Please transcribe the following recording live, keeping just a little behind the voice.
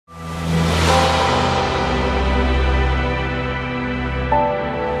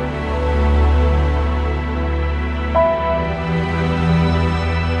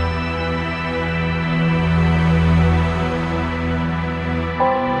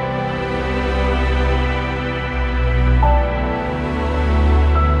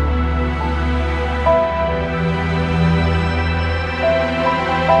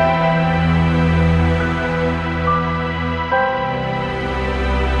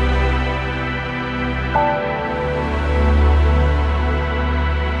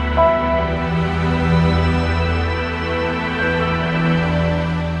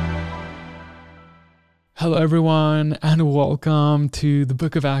everyone, and welcome to the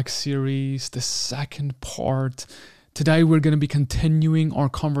Book of Acts series, the second part. Today, we're going to be continuing our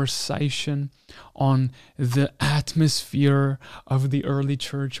conversation on the atmosphere of the early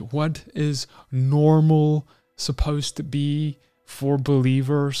church. What is normal supposed to be for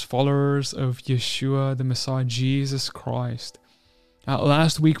believers, followers of Yeshua, the Messiah, Jesus Christ?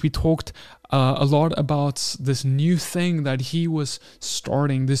 Last week, we talked a lot about this new thing that he was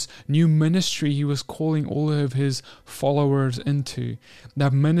starting, this new ministry he was calling all of his followers into.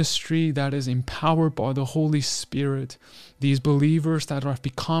 That ministry that is empowered by the Holy Spirit. These believers that have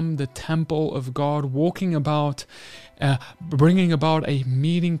become the temple of God, walking about, bringing about a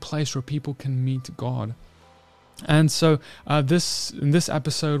meeting place where people can meet God. And so in this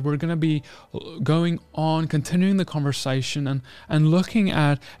episode, we're going to be going on, continuing the conversation and looking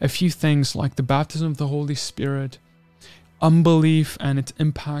at a few things like the baptism of the Holy Spirit, unbelief and its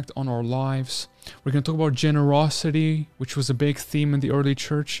impact on our lives. We're going to talk about generosity, which was a big theme in the early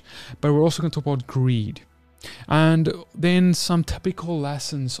church, but we're also going to talk about greed. And then some typical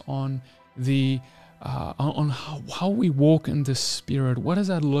lessons on how we walk in the Spirit. What does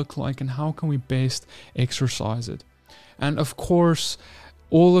that look like, and how can we best exercise it? And of course,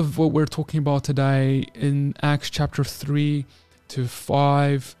 all of what we're talking about today in Acts chapter 3 to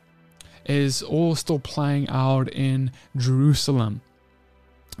 5 is all still playing out in Jerusalem.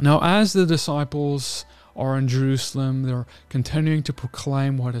 Now, as the disciples are in Jerusalem, they're continuing to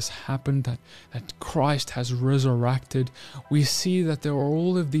proclaim what has happened, that Christ has resurrected. We see that there are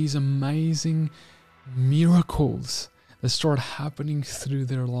all of these amazing miracles that start happening through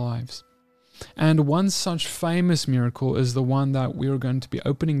their lives. And one such famous miracle is the one that we are going to be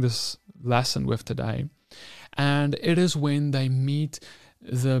opening this lesson with today. And it is when they meet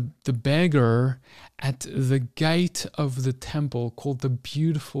the beggar at the gate of the temple called the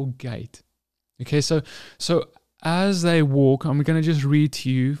Beautiful Gate. Okay, so as they walk, I'm going to just read to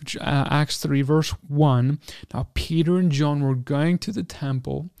you Acts 3 verse 1. Now Peter and John were going to the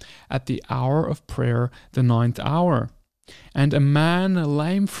temple at the hour of prayer, the 9th hour. And a man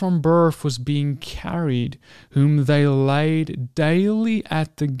lame from birth was being carried, whom they laid daily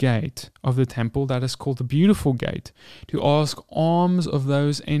at the gate of the temple, that is called the Beautiful Gate, to ask alms of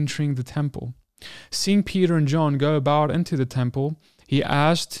those entering the temple. Seeing Peter and John go about into the temple, he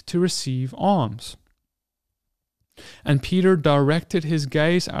asked to receive alms. And Peter directed his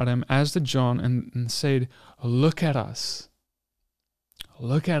gaze at him as did John and said, "Look at us.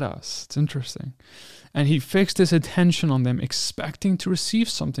 Look at us." It's interesting. And he fixed his attention on them, expecting to receive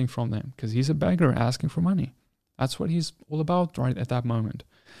something from them, because he's a beggar asking for money. That's what he's all about right at that moment.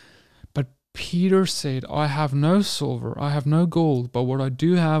 But Peter said, "I have no silver, I have no gold, but what I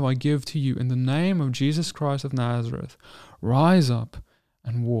do have I give to you. In the name of Jesus Christ of Nazareth, rise up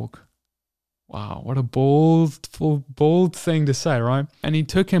and walk." Wow, what a bold thing to say, right? And he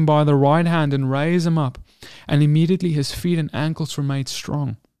took him by the right hand and raised him up. And immediately his feet and ankles were made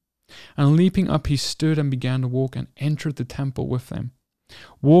strong. And leaping up, he stood and began to walk and entered the temple with them,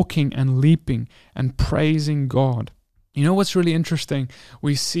 walking and leaping and praising God. You know what's really interesting?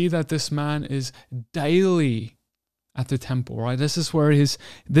 We see that this man is daily at the temple, right? This is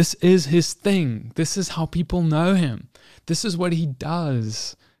his thing. This is how people know him. This is what he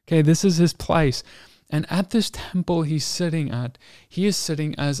does. Okay, this is his place. And at this temple he is sitting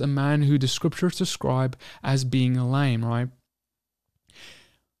as a man who the scriptures describe as being lame, right?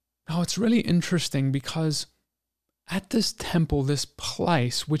 Now it's really interesting because at this temple, this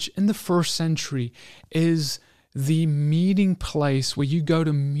place, which in the first century is the meeting place where you go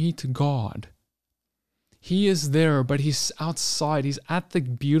to meet God. He is there, but he's outside. He's at the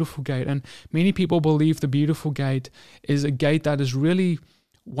Beautiful Gate. And many people believe the Beautiful Gate is a gate that is really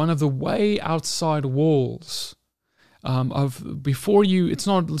one of the way outside walls of before you. It's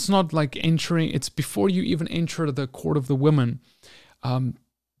not like entering. It's before you even enter the court of the women.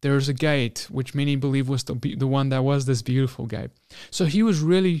 There's a gate which many believe was the one that was this beautiful gate. So he was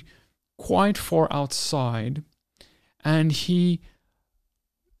really quite far outside, and he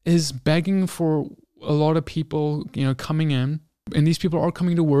is begging for a lot of people, coming in, and these people are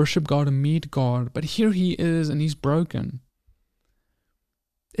coming to worship God and meet God. But here he is, and he's broken.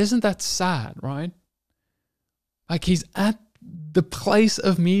 Isn't that sad, right? Like he's at the place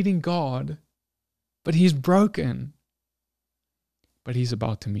of meeting God, but he's broken. But he's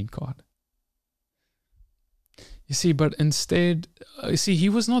about to meet God. You see, but instead, he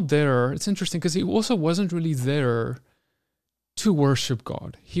was not there. It's interesting because he also wasn't really there to worship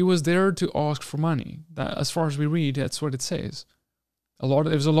God. He was there to ask for money. That, as far as we read, that's what it says.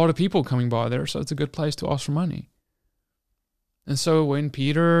 There's a lot of people coming by there, so it's a good place to ask for money. And so when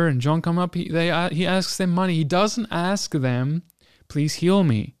Peter and John come up, he asks them money. He doesn't ask them, please heal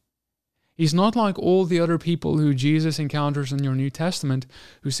me. He's not like all the other people who Jesus encounters in your New Testament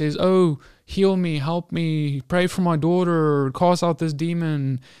who says, oh, heal me, help me, pray for my daughter, cast out this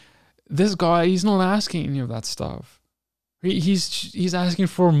demon. This guy, he's not asking any of that stuff. He's asking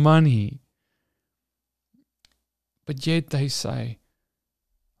for money. But yet they say,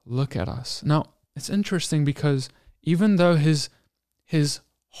 look at us. Now, it's interesting because even though his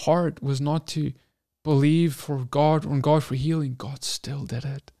heart was not to believe for God, on God for healing, God still did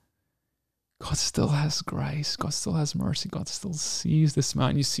it. God still has grace. God still has mercy. God still sees this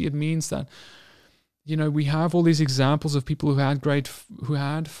man. You see, it means that, we have all these examples of people who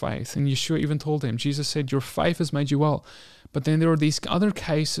had faith. And Yeshua even told him, Jesus said, your faith has made you well. But then there are these other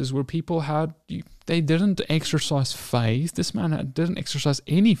cases where people they didn't exercise faith. This man didn't exercise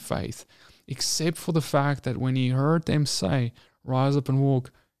any faith, except for the fact that when he heard them say, rise up and walk,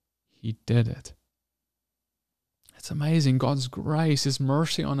 he did it. It's amazing. God's grace, His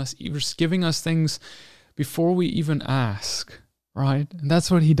mercy on us, He's giving us things before we even ask, right? And that's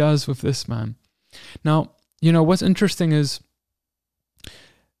what He does with this man. Now, what's interesting is,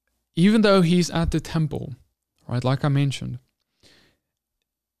 even though he's at the temple, right, like I mentioned,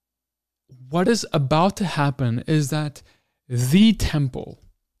 what is about to happen is that the temple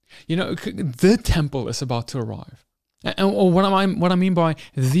is about to arrive. And what I mean by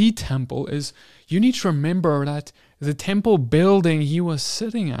the temple is, you need to remember that the temple building he was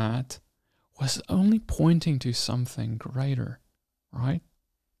sitting at was only pointing to something greater, right?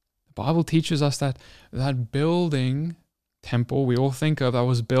 The Bible teaches us that building, temple we all think of, that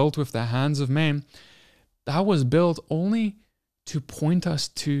was built with the hands of men, that was built only to point us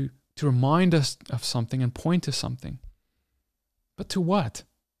to remind us of something and point to something. But to what?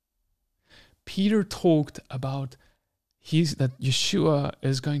 Peter talked about that Yeshua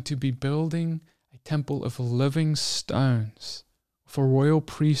is going to be building a temple of living stones for royal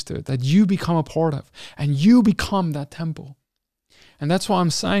priesthood that you become a part of, and you become that temple. And that's why I'm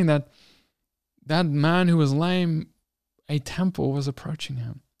saying that man who was lame, a temple was approaching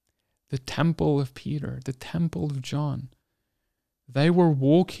him. The temple of Peter, the temple of John. They were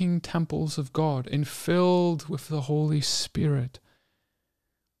walking temples of God and filled with the Holy Spirit.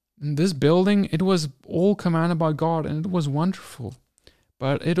 And this building, it was all commanded by God, and it was wonderful.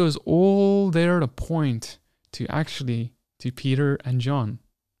 But it was all there to point to Peter and John,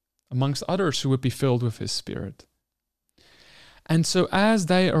 amongst others who would be filled with His Spirit. And so as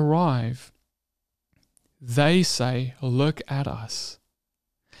they arrive, they say, look at us.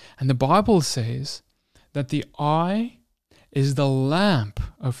 And the Bible says that the eye is the lamp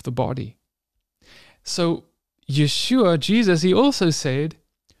of the body. So Yeshua, Jesus, He also said,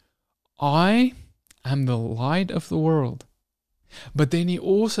 I am the light of the world. But then He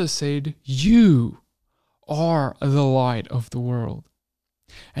also said, you are the light of the world.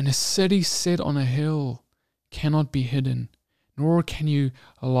 And a city set on a hill cannot be hidden, nor can you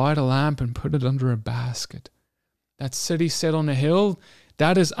light a lamp and put it under a basket. That city set on a hill,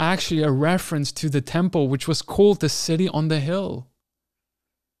 that is actually a reference to the temple, which was called the city on the hill.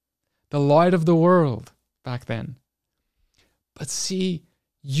 The light of the world back then. But see,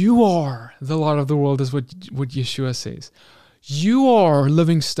 you are the light of the world, is what Yeshua says. You are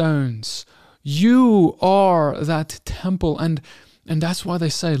living stones. You are that temple. And that's why they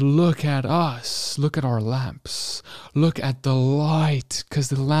say, look at us. Look at our lamps. Look at the light, because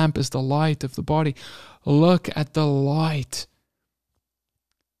the lamp is the light of the body. Look at the light.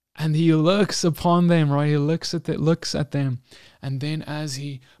 And He looks upon them, right? He looks at them. And then as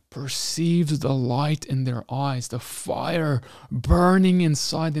He perceives the light in their eyes, the fire burning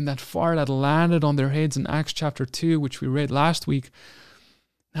inside them, that fire that landed on their heads in Acts chapter 2, which we read last week.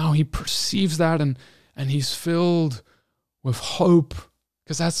 Now He perceives that and he's filled with hope,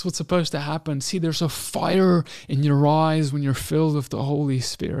 because that's what's supposed to happen. See, there's a fire in your eyes when you're filled with the Holy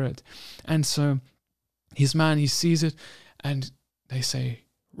Spirit. And so he sees it, and they say,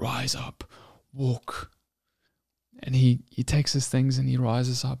 rise up, walk. And he takes his things and he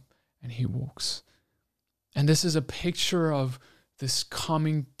rises up and he walks. And this is a picture of this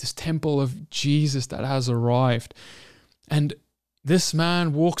temple of Jesus that has arrived. And this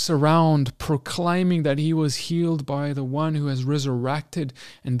man walks around proclaiming that he was healed by the one who has resurrected.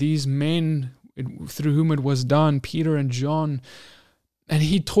 And these men through whom it was done, Peter and John. And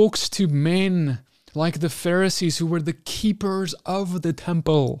he talks to men like the Pharisees, who were the keepers of the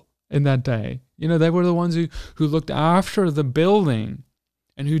temple in that day. They were the ones who looked after the building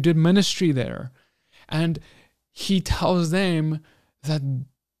and who did ministry there. And he tells them that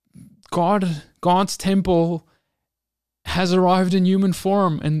God's temple has arrived in human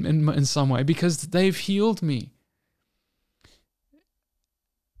form in some way, because they've healed me.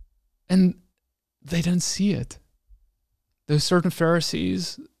 And they don't see it. Those certain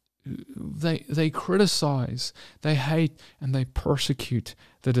Pharisees, they criticize, they hate, and they persecute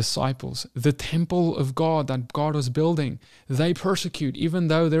the disciples. The temple of God that God was building, they persecute, even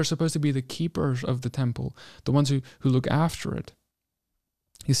though they're supposed to be the keepers of the temple, the ones who look after it.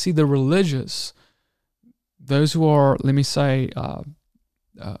 You see, the religious, those who are, let me say,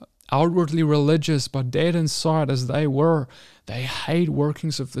 outwardly religious but dead inside as they were, they hate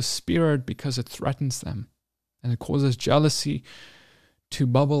workings of the Spirit because it threatens them and it causes jealousy to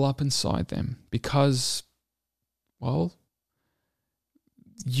bubble up inside them, because, well,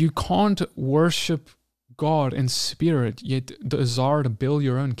 you can't worship God in spirit yet desire to build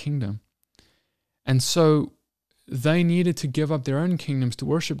your own kingdom. And so they needed to give up their own kingdoms to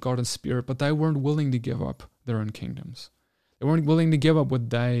worship God in spirit, but they weren't willing to give up their own kingdoms. They weren't willing to give up what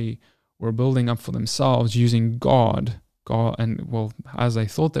they were building up for themselves, using God, and, well, as they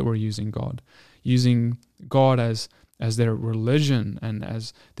thought they were using God as their religion and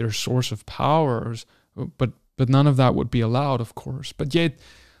as their source of powers, but none of that would be allowed, of course. But yet,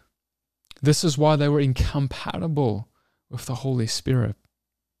 this is why they were incompatible with the Holy Spirit.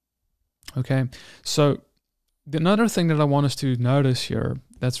 Okay, so another thing that I want us to notice here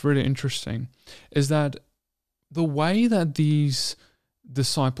that's really interesting is that the way that these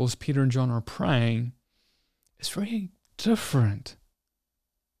disciples, Peter and John, are praying is very different.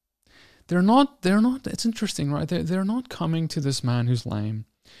 They're not, it's interesting, right? They're not coming to this man who's lame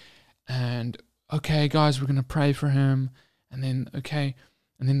and, okay, guys, we're going to pray for him. And then, okay,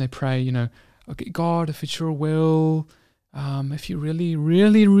 and then they pray, okay, God, if it's your will, if you really,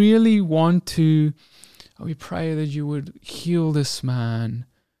 really, really want to, we pray that you would heal this man.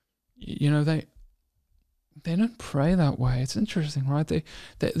 They don't pray that way. It's interesting, right?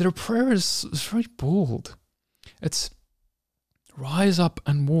 Their prayer is very bold. It's rise up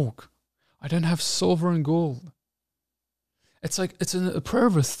and walk. I don't have silver and gold. It's like it's a prayer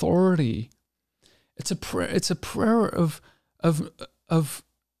of authority. It's a prayer of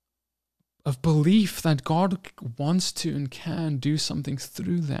belief that God wants to and can do something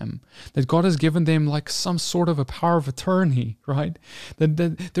through them. That God has given them like some sort of a power of attorney, right?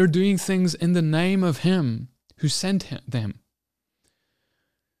 That they're doing things in the name of Him who sent them.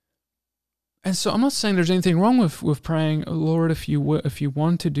 And so I'm not saying there's anything wrong with praying, oh, Lord, if you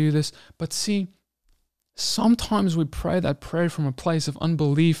want to do this. But see, sometimes we pray that prayer from a place of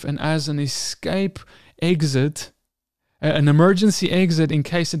unbelief and as an escape exit, an emergency exit in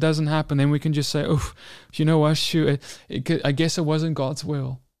case it doesn't happen. Then we can just say, oh, you know what, shoot, I guess it wasn't God's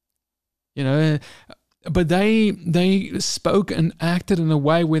will. But they spoke and acted in a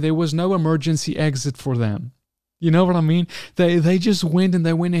way where there was no emergency exit for them. You know what I mean? They just went and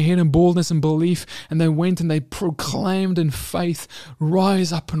they went ahead in boldness and belief, and they went and they proclaimed in faith,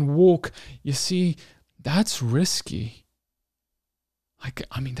 rise up and walk. You see, that's risky.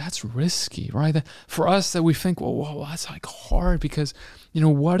 That's risky, right? For us, that we think, well, that's like hard because,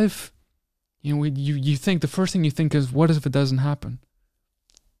 what if, you think, the first thing you think is, what if it doesn't happen?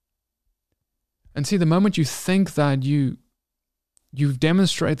 And see, the moment you think that, you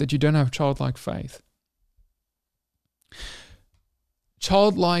demonstrate that you don't have childlike faith.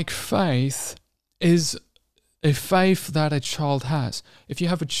 Childlike faith is a faith that a child has. If you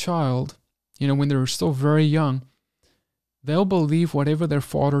have a child, when they're still very young, they'll believe whatever their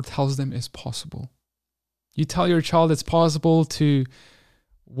father tells them is possible. You tell your child it's possible to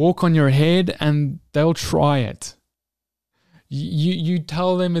walk on your head and they'll try it. You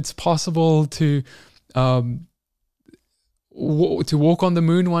tell them it's possible to walk on the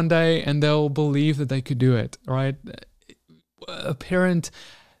moon one day and they'll believe that they could do it, right? A parent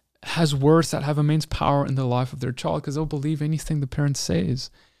has words that have immense power in the life of their child because they'll believe anything the parent says.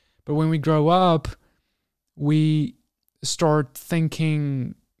 But when we grow up, we start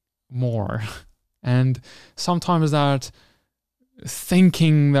thinking more. And sometimes that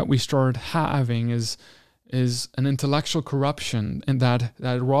thinking that we start having is an intellectual corruption, and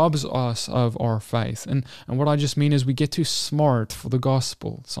that robs us of our faith. And what I just mean is we get too smart for the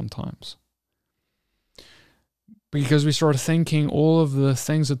gospel sometimes. Because we start thinking all of the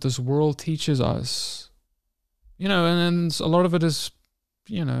things that this world teaches us. And a lot of it is,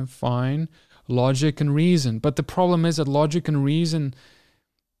 fine, logic and reason. But the problem is that logic and reason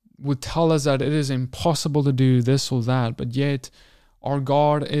would tell us that it is impossible to do this or that, but yet our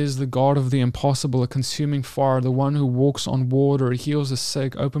God is the God of the impossible, a consuming fire, the one who walks on water, heals the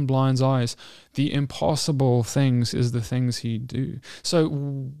sick, opens blind eyes. The impossible things is the things He do. So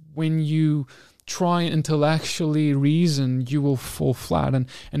when you try and intellectually reason, you will fall flat.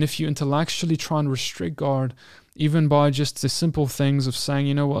 And if you intellectually try and restrict God, even by just the simple things of saying,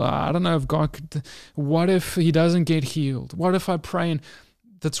 you know, well, I don't know if God could, what if he doesn't get healed? What if I pray and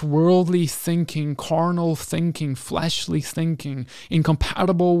that's worldly thinking, carnal thinking, fleshly thinking,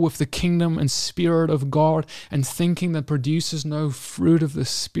 incompatible with the kingdom and spirit of God, and thinking that produces no fruit of the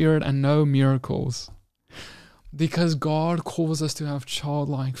Spirit and no miracles. Because God calls us to have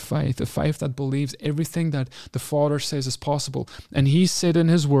childlike faith, a faith that believes everything that the Father says is possible. And he said in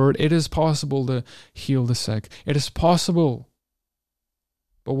his word, it is possible to heal the sick. It is possible.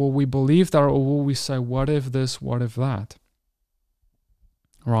 But will we believe that, or will we say, what if this, what if that?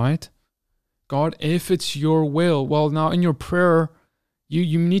 Right? God, if it's your will. Well, now in your prayer,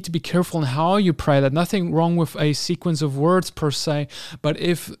 you need to be careful in how you pray. That nothing wrong with a sequence of words per se, but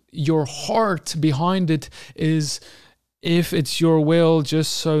if your heart behind it is, if it's your will,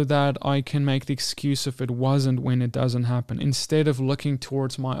 just so that I can make the excuse if it wasn't when it doesn't happen, instead of looking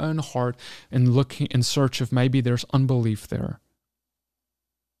towards my own heart and looking in search of maybe there's unbelief there.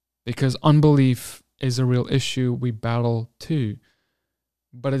 Because unbelief is a real issue we battle too.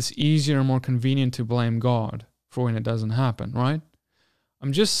 But it's easier and more convenient to blame God for when it doesn't happen, right?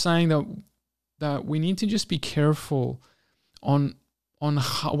 I'm just saying that we need to just be careful on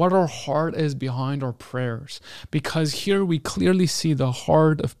what our heart is behind our prayers. Because here we clearly see the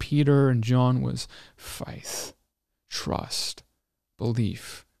heart of Peter and John was faith, trust,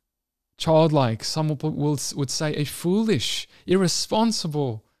 belief. Childlike, some would say a foolish,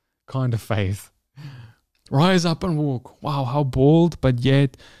 irresponsible kind of faith. Rise up and walk. Wow, how bold, but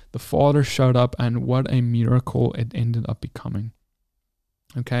yet the Father showed up, and what a miracle it ended up becoming.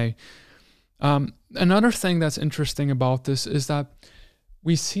 Okay. Another thing that's interesting about this is that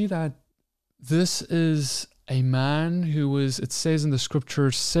we see that this is a man who was, it says in the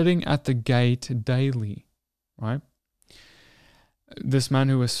scripture, sitting at the gate daily, right? This man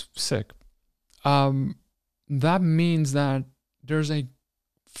who was sick. That means that there's a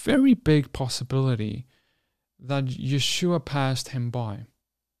very big possibility that Yeshua passed him by.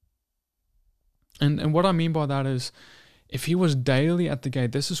 And what I mean by that is, if he was daily at the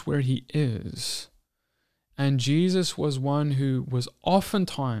gate, this is where he is. And Jesus was one who was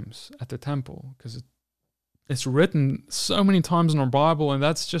oftentimes at the temple, because it's written so many times in our Bible, and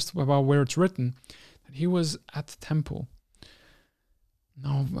that's just about where it's written, that he was at the temple.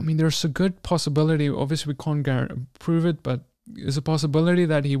 Now, I mean, there's a good possibility, obviously we can't prove it, but there's a possibility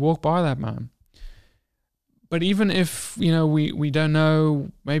that he walked by that man. But even if, we don't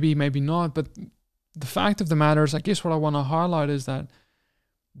know, maybe not, but the fact of the matter is, I guess what I want to highlight is that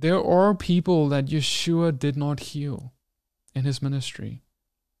there are people that Yeshua did not heal in his ministry.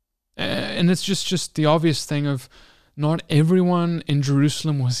 And it's just the obvious thing of not everyone in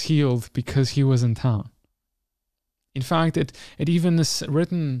Jerusalem was healed because he was in town. In fact, it even is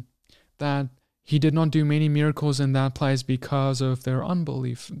written that he did not do many miracles in that place because of their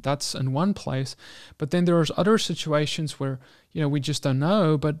unbelief. That's in one place. But then there's other situations where, we just don't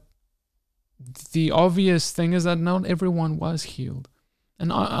know. But the obvious thing is that not everyone was healed.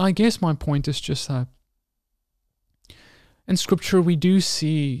 And I guess my point is just that in Scripture we do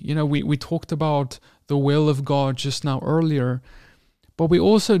see, we talked about the will of God just now earlier. But we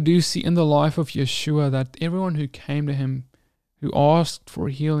also do see in the life of Yeshua that everyone who came to him, who asked for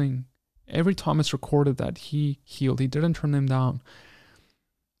healing, every time it's recorded that he healed. He didn't turn them down.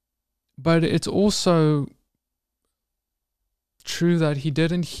 But it's also true that he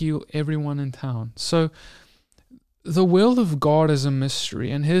didn't heal everyone in town. So the will of God is a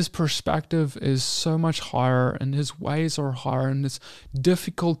mystery, and his perspective is so much higher, and his ways are higher, and it's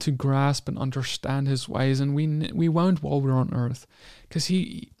difficult to grasp and understand his ways, and we won't while we're on earth, because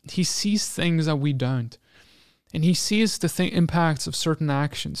he sees things that we don't. And he sees the impacts of certain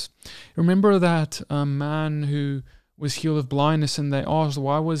actions. Remember that man who was healed of blindness, and they asked,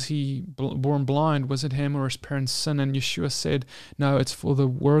 why was he born blind? Was it him or his parents' sin? And Yeshua said, no, it's for the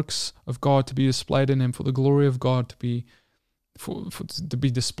works of God to be displayed in him, for the glory of God to be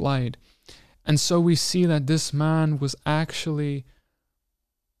displayed. And so we see that this man was actually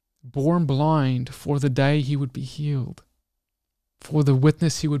born blind for the day he would be healed, for the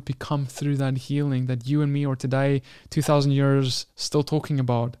witness he would become through that healing that you and me are today, 2,000 years, still talking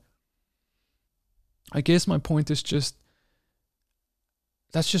about. I guess my point is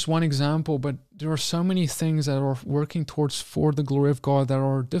that's just one example, but there are so many things that are working towards for the glory of God that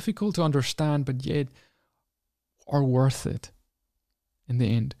are difficult to understand, but yet are worth it in the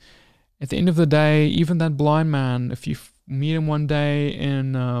end. At the end of the day, even that blind man, if you meet him one day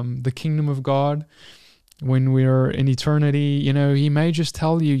in the kingdom of God, when we're in eternity, he may just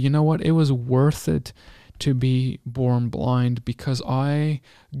tell you, you know what, it was worth it to be born blind because I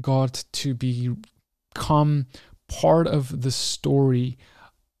got to become part of the story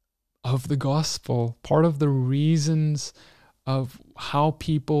of the gospel, part of the reasons of how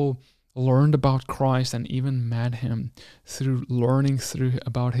people learned about Christ and even met him through learning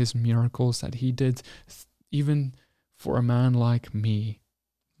about his miracles that he did, even for a man like me.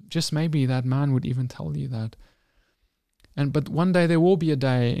 Just maybe that man would even tell you that. But one day there will be a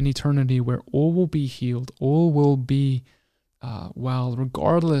day in eternity where all will be healed, all will be well,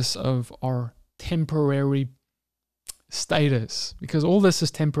 regardless of our temporary status, because all this is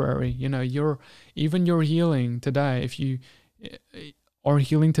temporary. Your healing today, if you are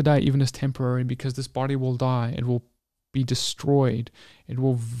healing today, even is temporary, because this body will die, it will be destroyed, it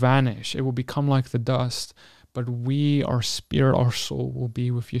will vanish, it will become like the dust. But we, our spirit, our soul will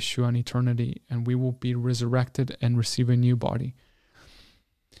be with Yeshua in eternity, and we will be resurrected and receive a new body.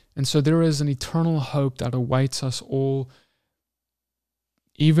 And so there is an eternal hope that awaits us all,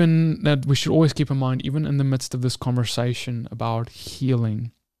 even that we should always keep in mind, even in the midst of this conversation about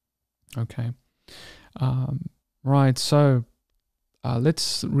healing. Okay. Right, so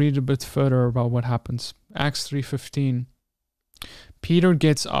let's read a bit further about what happens. Acts 3:15. Peter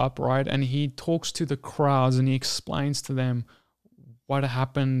gets up, right, and he talks to the crowds and he explains to them what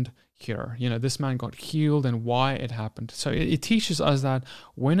happened here. This man got healed and why it happened. So it teaches us that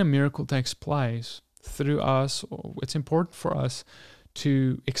when a miracle takes place through us, it's important for us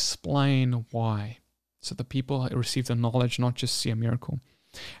to explain why, so that people receive the knowledge, not just see a miracle.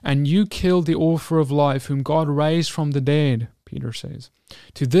 And you killed the author of life, whom God raised from the dead, Peter says.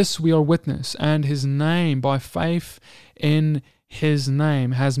 To this we are witness, and his name, by faith in his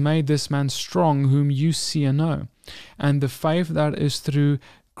name, has made this man strong, whom you see and know. And the faith that is through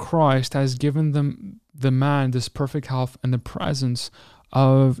Christ has given the man this perfect health in the presence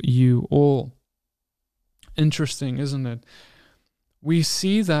of you all. Interesting, isn't it? We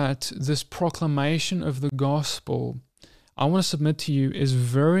see that this proclamation of the gospel, I want to submit to you, is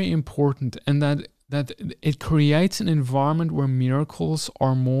very important, and that it creates an environment where miracles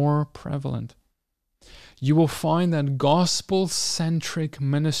are more prevalent. You will find that gospel-centric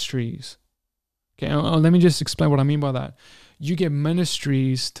ministries, okay, let me just explain what I mean by that. You get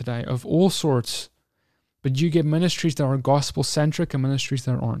ministries today of all sorts, but you get ministries that are gospel-centric and ministries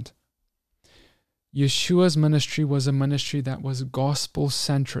that aren't. Yeshua's ministry was a ministry that was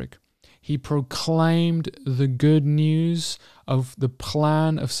gospel-centric. He proclaimed the good news of the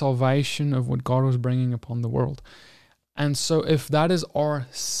plan of salvation of what God was bringing upon the world. And so if that is our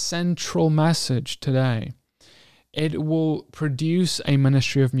central message today, it will produce a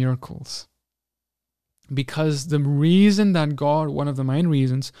ministry of miracles. Because the reason that one of the main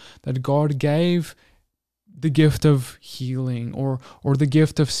reasons that God gave the gift of healing or the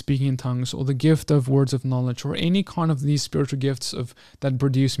gift of speaking in tongues or the gift of words of knowledge or any kind of these spiritual gifts that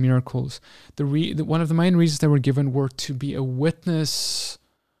produce miracles, one of the main reasons they were given were to be a witness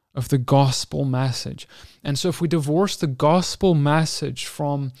of the gospel message. And so if we divorce the gospel message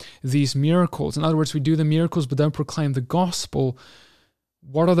from these miracles, in other words, we do the miracles but don't proclaim the gospel,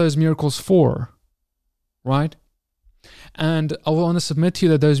 what are those miracles for? Right? And I want to submit to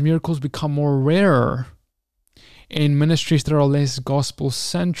you that those miracles become more rare in ministries that are less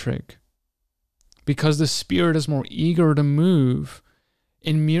gospel-centric, because the Spirit is more eager to move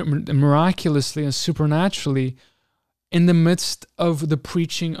miraculously and supernaturally in the midst of the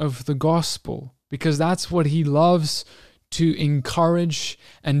preaching of the gospel, because that's what he loves to encourage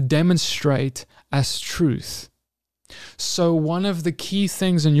and demonstrate as truth. So one of the key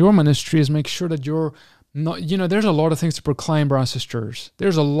things in your ministry is make sure that you're not, there's a lot of things to proclaim, brothers and sisters.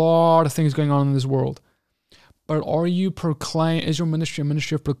 There's a lot of things going on in this world. But is your ministry a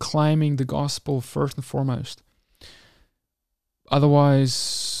ministry of proclaiming the gospel first and foremost?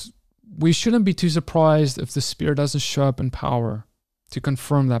 Otherwise, we shouldn't be too surprised if the Spirit doesn't show up in power to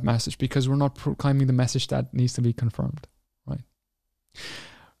confirm that message, because we're not proclaiming the message that needs to be confirmed, right?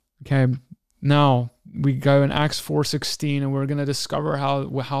 Okay, now we go in Acts 4:16, and we're going to discover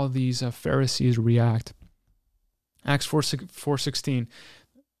how these Pharisees react. Acts 4:16.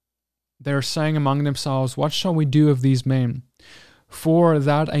 They're saying among themselves, "What shall we do of these men? For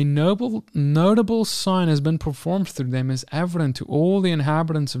that a notable sign has been performed through them is evident to all the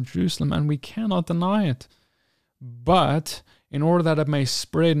inhabitants of Jerusalem, and we cannot deny it. But in order that it may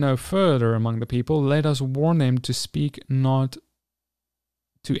spread no further among the people, let us warn them to speak not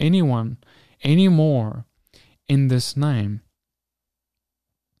to anyone anymore in this name."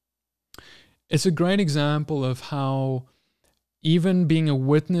 It's a great example of how even being a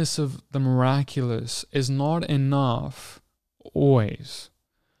witness of the miraculous is not enough always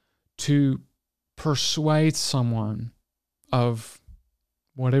to persuade someone of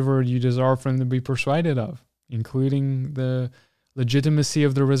whatever you desire for them to be persuaded of, including the legitimacy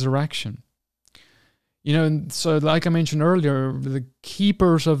of the resurrection. You know, and so like I mentioned earlier, the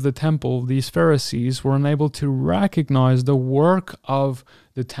keepers of the temple, these Pharisees, were unable to recognize the work of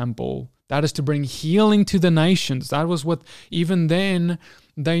the temple. That is to bring healing to the nations. That was what, even then,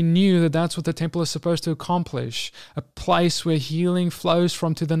 they knew that that's what the temple is supposed to accomplish. A place where healing flows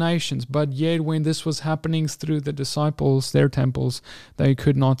from to the nations. But yet when this was happening through the disciples, their temples, they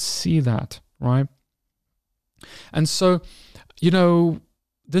could not see that, right? And so, you know,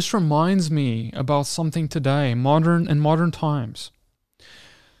 this reminds me about something today, modern times.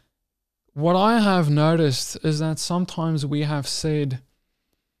 What I have noticed is that sometimes we have said,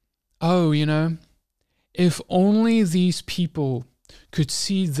 oh, you know, if only these people could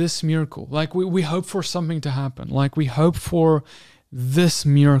see this miracle. Like we hope for something to happen. Like we hope for this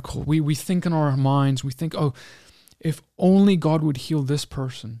miracle. We think in our minds, we think, oh, if only God would heal this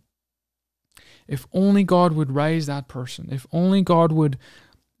person. If only God would raise that person. If only God would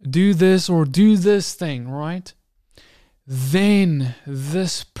do this or do this thing, right? Then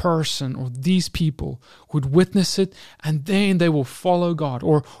this person or these people would witness it, and then they will follow God,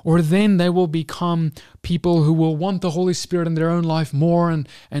 or then they will become people who will want the Holy Spirit in their own life more and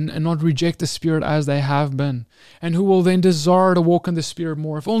not reject the Spirit as they have been, and who will then desire to walk in the Spirit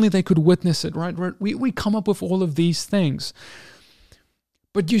more. If only they could witness it, right? We come up with all of these things.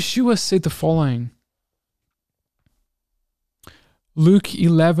 But Yeshua said the following. Luke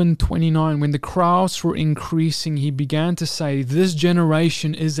 11:29, when the crowds were increasing, he began to say, this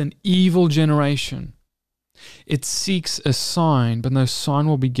generation is an evil generation. It seeks a sign, but no sign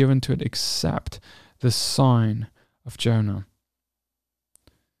will be given to it except the sign of Jonah.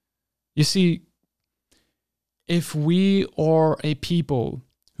 You see, if we are a people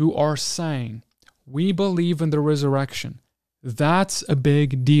who are saying we believe in the resurrection, that's a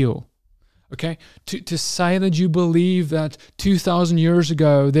big deal. Okay, to say that you believe that 2,000 years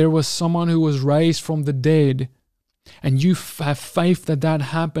ago there was someone who was raised from the dead, and you have faith that that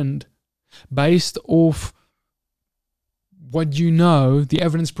happened based off what you know, the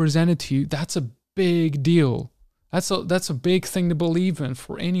evidence presented to you, that's a big deal. That's a big thing to believe in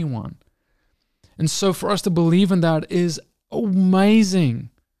for anyone. And so for us to believe in that is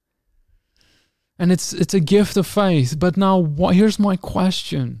amazing. And it's a gift of faith. But now here's my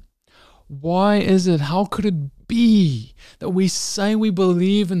question. Why is it, how could it be that we say we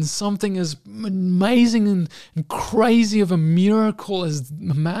believe in something as amazing and crazy of a miracle as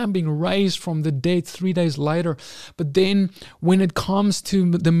a man being raised from the dead 3 days later, but then when it comes to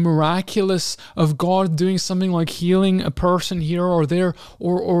the miraculous of God doing something like healing a person here or there,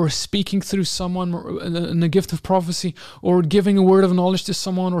 or speaking through someone in a gift of prophecy, or giving a word of knowledge to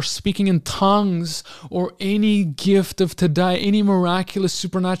someone, or speaking in tongues, or any gift of today, any miraculous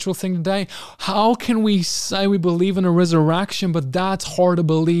supernatural thing today, how can we say we believe in a resurrection, but that's hard to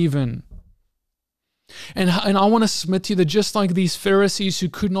believe in? And I want to submit to you that just like these Pharisees who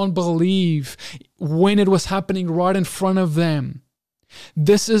could not believe when it was happening right in front of them,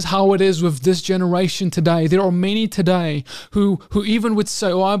 this is how it is with this generation today. There are many today who even would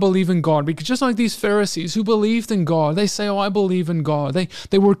say, oh, I believe in God. Because just like these Pharisees who believed in God, they say, oh, I believe in God.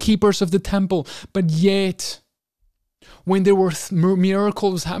 They were keepers of the temple. But yet, when there were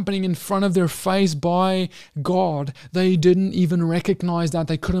miracles happening in front of their face by God, they didn't even recognize that.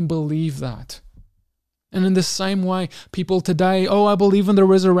 They couldn't believe that. And in the same way, people today, oh, I believe in the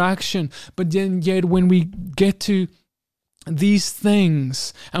resurrection. But then yet when we get to these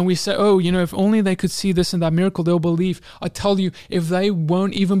things and we say, oh, you know, if only they could see this and that miracle, they'll believe. I tell you, if they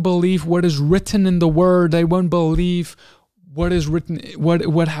won't even believe what is written in the Word, they won't believe what is written,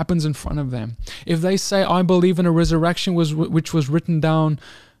 what happens in front of them. If they say, I believe in a resurrection which was written down,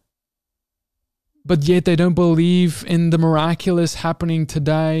 but yet they don't believe in the miraculous happening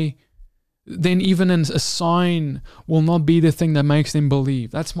today, then even a sign will not be the thing that makes them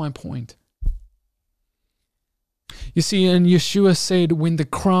believe. That's my point. You see, and Yeshua said, when the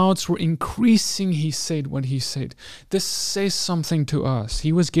crowds were increasing, he said what he said. This says something to us.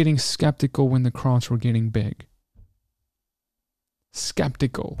 He was getting skeptical when the crowds were getting big.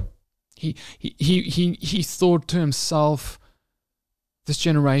 Skeptical. He thought to himself, this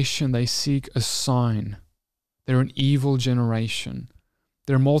generation, they seek a sign. They're an evil generation.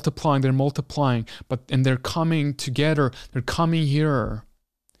 They're multiplying, and they're coming together, they're coming here.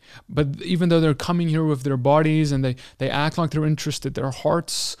 But even though they're coming here with their bodies and they act like they're interested, their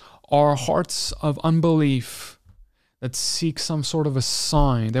hearts are hearts of unbelief. that seek some sort of a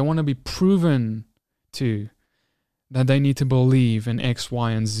sign. They want to be proven to that they need to believe in X,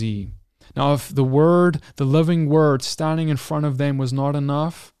 Y, and Z. Now, if the word, the living word standing in front of them was not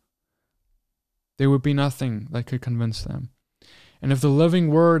enough, there would be nothing that could convince them. And if the living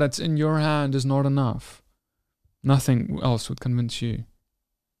word that's in your hand is not enough, nothing else would convince you.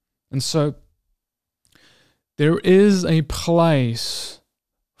 And so, there is a place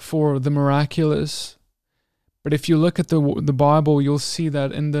for the miraculous. But if you look at the Bible, you'll see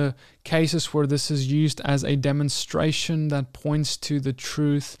that in the cases where this is used as a demonstration that points to the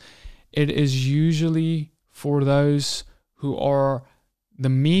truth, it is usually for those who are the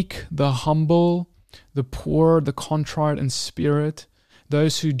meek, the humble, the poor, the contrite in spirit,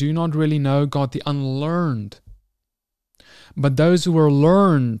 those who do not really know God, the unlearned. But those who are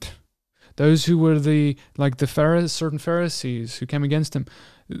learned, those who were certain Pharisees who came against him,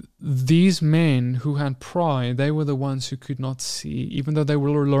 these men who had pride, they were the ones who could not see, even though they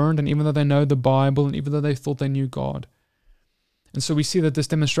were learned and even though they know the Bible and even though they thought they knew God. And so we see that this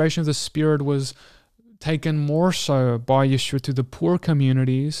demonstration of the Spirit was taken more so by Yeshua to the poor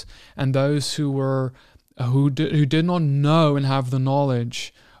communities and those who did not know and have the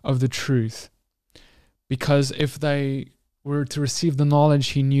knowledge of the truth. Because if they were to receive the knowledge,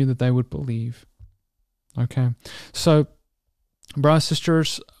 he knew that they would believe. Okay, so brothers and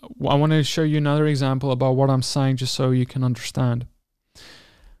sisters, I want to show you another example about what I'm saying just so you can understand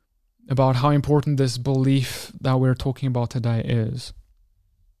about how important this belief that we're talking about today is.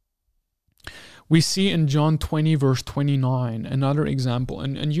 We see in John 20 verse 29 another example,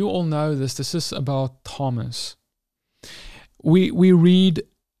 and you all know this. This is about Thomas. We read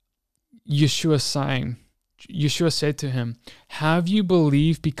Yeshua saying, Yeshua said to him, "Have you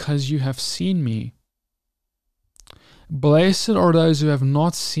believed because you have seen me? Blessed are those who have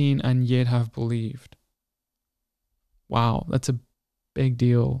not seen and yet have believed." Wow, that's a big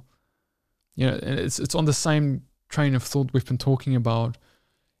deal. You know, it's on the same train of thought we've been talking about.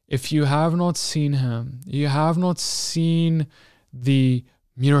 If you have not seen him, you have not seen the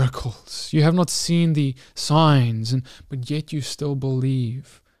miracles, you have not seen the signs, but yet you still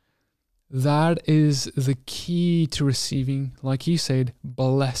believe. That is the key to receiving, like he said,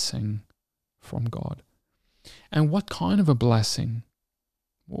 blessing from God. And what kind of a blessing?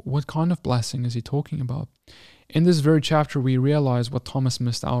 What kind of blessing is he talking about? In this very chapter, we realize what Thomas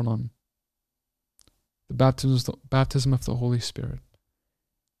missed out on. The baptism of the Holy Spirit.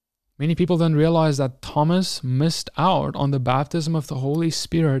 Many people then realize that Thomas missed out on the baptism of the Holy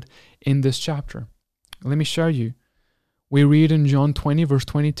Spirit in this chapter. Let me show you. We read in John 20, verse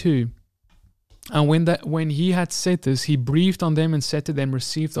 22. And when he had said this, he breathed on them and said to them,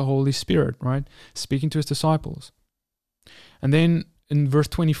 "Receive the Holy Spirit," right? Speaking to his disciples. And then in verse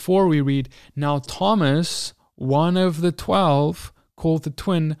 24 we read, "Now Thomas, one of the 12, called the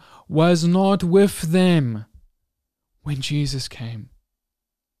twin, was not with them when Jesus came."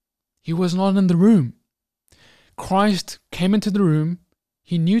 He was not in the room. Christ came into the room.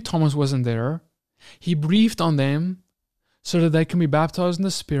 He knew Thomas wasn't there. He breathed on them so that they can be baptized in the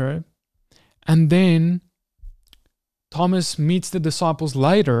Spirit. And then Thomas meets the disciples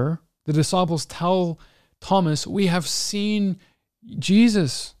later. The disciples tell Thomas, "We have seen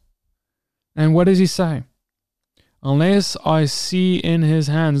Jesus." And what does he say? "Unless I see in his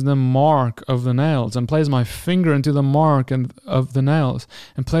hands the mark of the nails, and place my finger into the mark of the nails,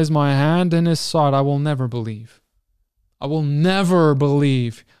 and place my hand in his side, I will never believe." I will never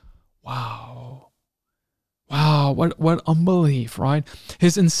believe. Wow. Wow, what unbelief, right?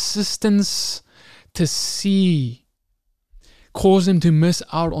 His insistence to see caused him to miss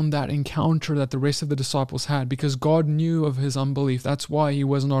out on that encounter that the rest of the disciples had, because God knew of his unbelief. That's why he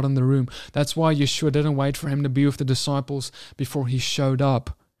was not in the room. That's why Yeshua didn't wait for him to be with the disciples before he showed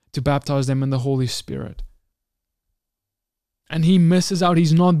up to baptize them in the Holy Spirit. And he misses out.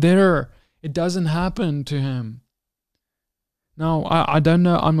 He's not there. It doesn't happen to him. Now, I don't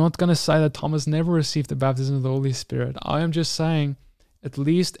know. I'm not going to say that Thomas never received the baptism of the Holy Spirit. I am just saying, at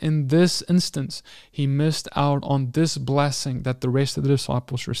least in this instance, he missed out on this blessing that the rest of the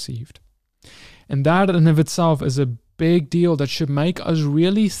disciples received. And that in of itself is a big deal that should make us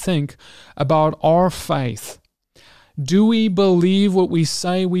really think about our faith. Do we believe what we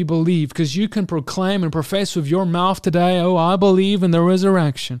say we believe? Because you can proclaim and profess with your mouth today, "Oh, I believe in the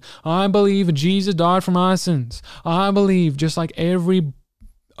resurrection. I believe Jesus died for my sins. I believe," just like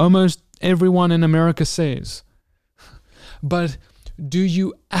almost everyone in America says. But do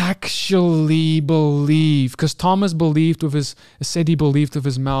you actually believe? Because Thomas said he believed with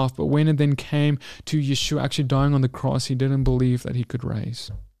his mouth, but when it then came to Yeshua actually dying on the cross, he didn't believe that he could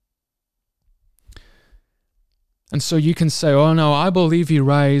raise. And so you can say, oh no, I believe he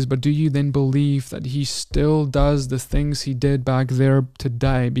raised, but do you then believe that he still does the things he did back there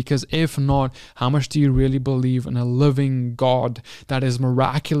today? Because if not, how much do you really believe in a living God that is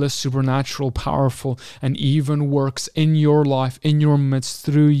miraculous, supernatural, powerful, and even works in your life, in your midst,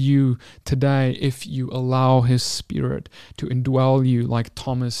 through you today, if you allow his Spirit to indwell you like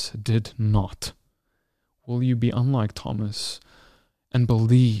Thomas did not? Will you be unlike Thomas and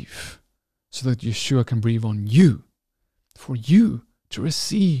believe so that Yeshua can breathe on you, for you to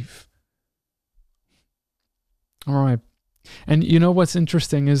receive? All right. And you know what's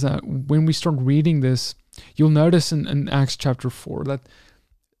interesting is that when we start reading this, you'll notice in Acts chapter 4 that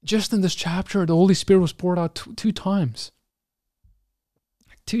just in this chapter, the Holy Spirit was poured out two times.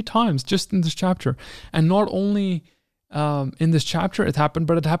 2 times just in this chapter. And not only in this chapter it happened,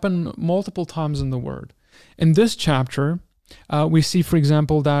 but it happened multiple times in the Word. In this chapter, we see, for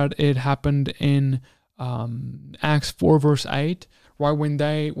example, that it happened in Acts 4 verse 8, right, when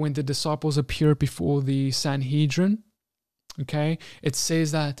the disciples appeared before the Sanhedrin. Okay, it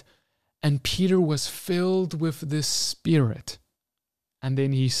says that, and Peter was filled with the Spirit, and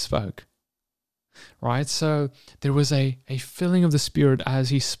then he spoke. Right, so there was a filling of the Spirit as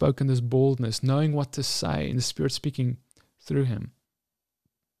he spoke in this boldness, knowing what to say, and the Spirit speaking through him.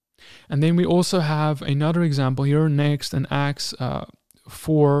 And then we also have another example here next in Acts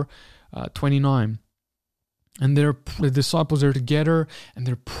 4:29. And the disciples are together and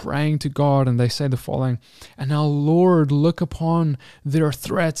they're praying to God, and they say the following: "And now, Lord, look upon their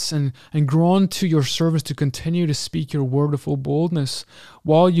threats and grant to your servants to continue to speak your word with full boldness,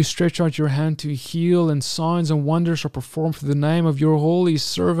 while you stretch out your hand to heal, and signs and wonders are performed through the name of your holy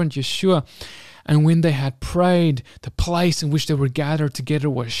servant Yeshua." And when they had prayed, the place in which they were gathered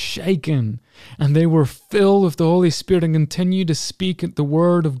together was shaken, and they were filled with the Holy Spirit and continued to speak the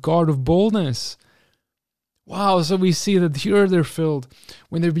word of God with boldness. Wow, so we see that here they're filled.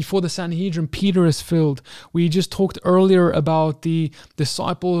 When they're before the Sanhedrin, Peter is filled. We just talked earlier about the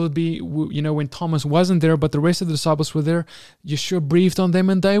disciples, when Thomas wasn't there, but the rest of the disciples were there. Yeshua breathed on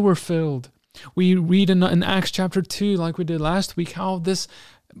them and they were filled. We read in Acts chapter 2, like we did last week, how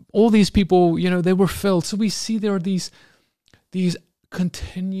all these people, they were filled. So we see there are these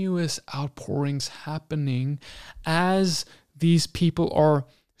continuous outpourings happening as these people are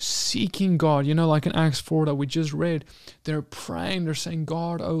seeking God. Like in Acts 4 that we just read, they're praying, they're saying,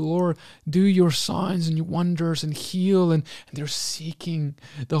 God, oh Lord, do your signs and your wonders and heal. And they're seeking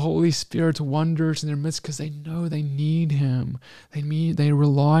the Holy Spirit's wonders in their midst because they know they need him. They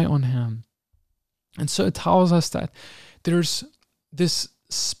rely on him. And so it tells us that there's this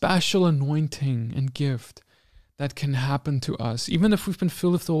special anointing and gift that can happen to us. Even if we've been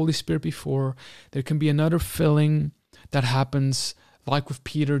filled with the Holy Spirit before, there can be another filling that happens, like with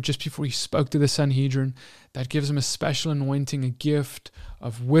Peter, just before he spoke to the Sanhedrin, that gives him a special anointing, a gift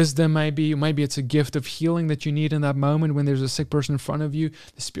of wisdom maybe. Maybe it's a gift of healing that you need in that moment when there's a sick person in front of you.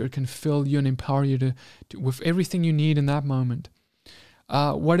 The Spirit can fill you and empower you to with everything you need in that moment.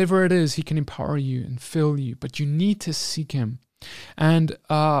 Whatever it is, he can empower you and fill you, but you need to seek him. And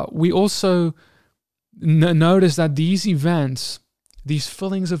we also notice that these events, these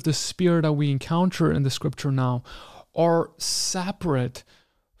fillings of the Spirit that we encounter in the scripture now, are separate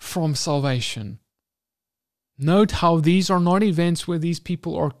from salvation. Note how these are not events where these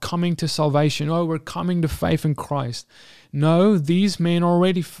people are coming to salvation. Oh, we're coming to faith in Christ. No, these men are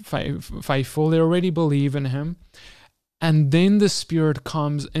already faithful. They already believe in him. And then the Spirit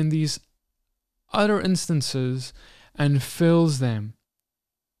comes in these other instances and fills them.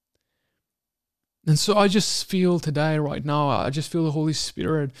 And so I just feel today, right now, I just feel the Holy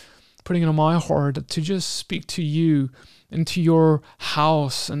Spirit putting it on my heart to just speak to you into your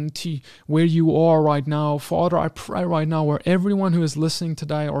house and to where you are right now. Father, I pray right now where everyone who is listening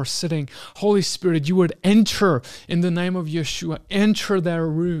today or sitting, Holy Spirit, you would enter in the name of Yeshua, enter their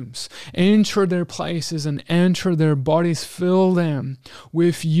rooms, enter their places, and enter their bodies, fill them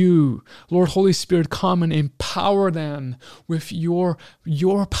with you. Lord, Holy Spirit, come and empower them with your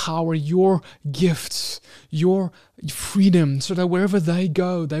power, your gifts, your freedom, so that wherever they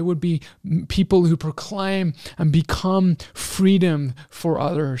go, they would be people who proclaim and become freedom for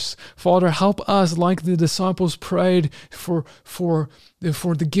others. Father, help us, like the disciples prayed for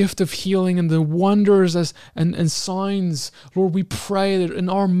the gift of healing and the wonders and signs. Lord, we pray that in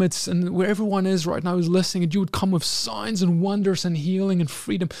our midst and where everyone is right now who's listening, that you would come with signs and wonders and healing and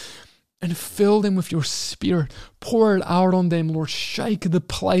freedom, and fill them with your Spirit. Pour it out on them, Lord. Shake the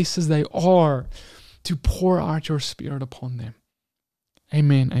places they are, to pour out your Spirit upon them.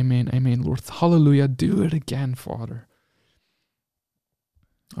 Amen, amen, amen, Lord. Hallelujah. Do it again, Father.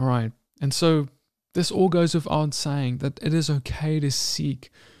 All right. And so This all goes without saying that it is okay to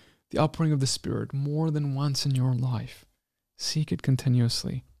seek the outpouring of the Spirit more than once in your life. Seek it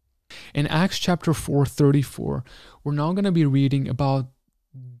continuously. In Acts chapter 4:34, we're now going to be reading about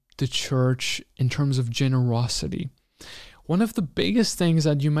the church in terms of generosity. One of the biggest things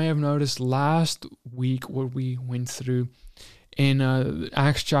that you may have noticed last week, what we went through in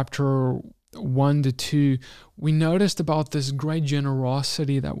Acts chapter 1 to 2, we noticed about this great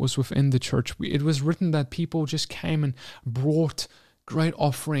generosity that was within the church. It was written that people just came and brought great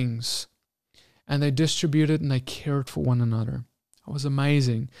offerings, and they distributed and they cared for one another. It was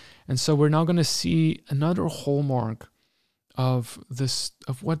amazing. And so we're now going to see another hallmark of this,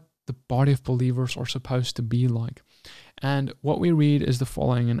 of what the body of believers are supposed to be like. And what we read is the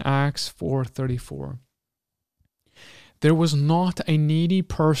following in Acts 4:34. There was not a needy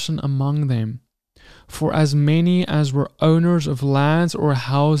person among them, for as many as were owners of lands or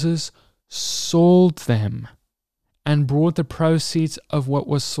houses sold them and brought the proceeds of what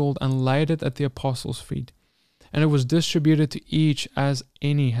was sold and laid it at the apostles' feet, and it was distributed to each as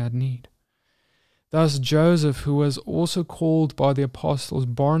any had need. Thus Joseph, who was also called by the apostles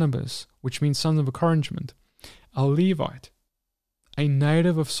Barnabas, which means son of encouragement, a Levite, a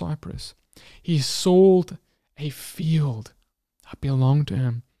native of Cyprus, he sold a field that belonged to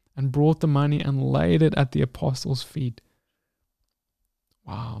him and brought the money and laid it at the apostles' feet.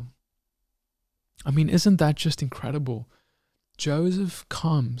 Wow. I mean, isn't that just incredible? Joseph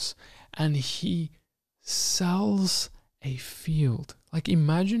comes and he sells a field. Like,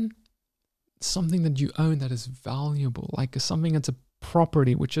 imagine something that you own that is valuable, like something that's a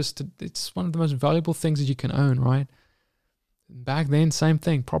property, which is it's one of the most valuable things that you can own, right? Back then, same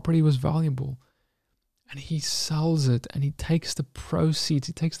thing. Property was valuable. And he sells it, and he takes the proceeds,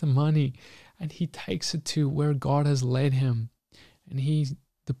 he takes the money, and he takes it to where God has led him. And he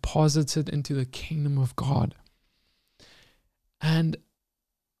deposits it into the kingdom of God. And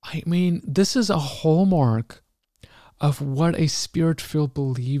I mean, this is a hallmark of what a Spirit-filled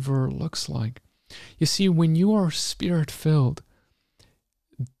believer looks like. You see, when you are Spirit-filled,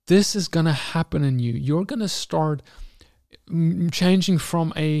 this is going to happen in you. You're going to start changing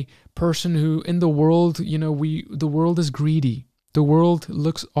from a person who in the world, the world is greedy. The world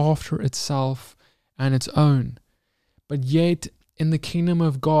looks after itself and its own. But yet, in the kingdom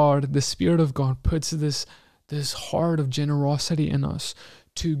of God, the Spirit of God puts this heart of generosity in us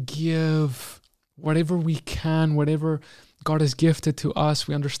to give whatever we can, whatever God has gifted to us.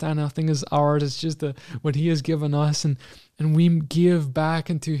 We understand nothing is ours. It's just what He has given us, and we give back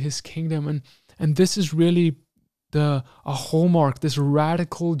into His kingdom. And this is really a hallmark, this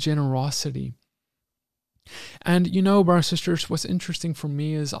radical generosity. And brothers and sisters, what's interesting for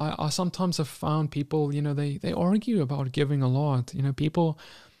me is I sometimes have found people, they argue about giving a lot. People,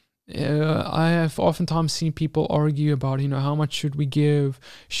 I have oftentimes seen people argue about, how much should we give?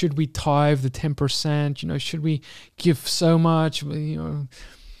 Should we tithe the 10%? Should we give so much?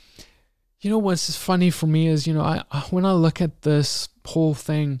 What's funny for me is, when I look at this whole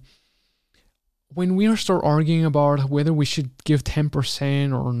thing, when we start arguing about whether we should give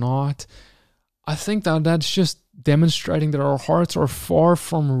 10% or not, I think that's just demonstrating that our hearts are far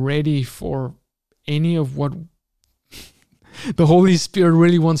from ready for any of what the Holy Spirit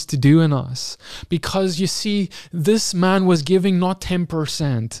really wants to do in us. Because you see, this man was giving not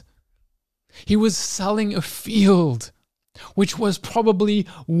 10%. He was selling a field, which was probably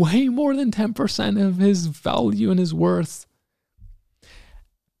way more than 10% of his value and his worth.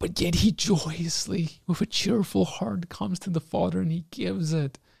 But yet he joyously, with a cheerful heart, comes to the Father and he gives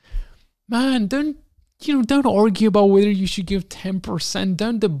it. Man, don't argue about whether you should give 10%.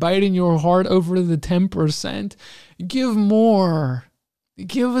 Don't debate in your heart over the 10%. Give more.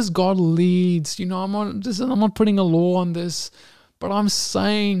 Give as God leads. I'm not putting a law on this, but I'm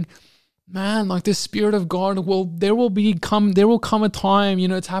saying, man, like the Spirit of God there will come a time,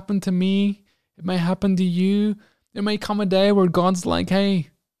 it's happened to me. It may happen to you. There may come a day where God's like, hey,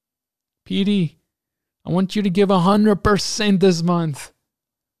 Petey, I want you to give 100% this month.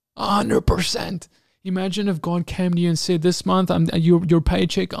 100%. Imagine if God came to you and said, this month, your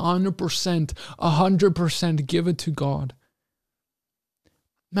paycheck, 100%, give it to God.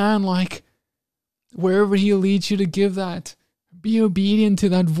 Man, like, wherever He leads you to give that, be obedient to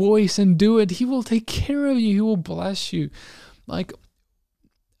that voice and do it. He will take care of you. He will bless you. Like,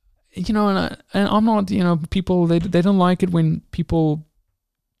 and I'm not, people, they don't like it when people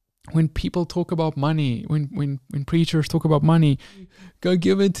talk about money, when preachers talk about money. Go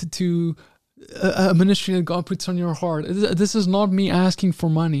give it to a ministry that God puts on your heart. This is not me asking for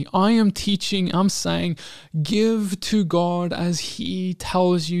money. I am teaching, I'm saying, give to God as He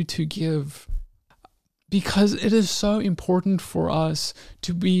tells you to give. because it is so important for us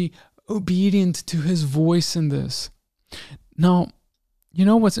to be obedient to his voice in this. Now, you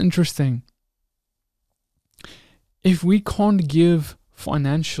know what's interesting? If we can't give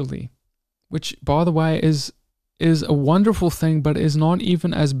financially, which by the way is a wonderful thing, but is not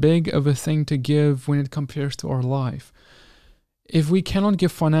even as big of a thing to give when it compares to our life. If we cannot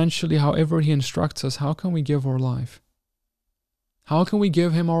give financially however he instructs us, how can we give our life? How can we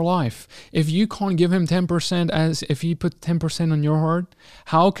give him our life? If you can't give him 10%, as if he put 10% on your heart,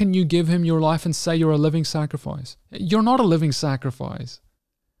 how can you give him your life and say you're a living sacrifice? You're not a living sacrifice.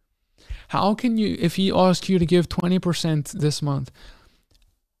 How can you, if he asks you to give 20% this month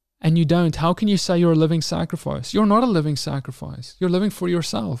and you don't, how can you say you're a living sacrifice? You're not a living sacrifice. You're living for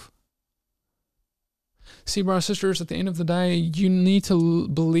yourself. See, brothers and sisters, at the end of the day, you need to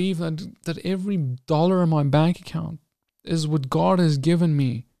believe that every dollar in my bank account is what God has given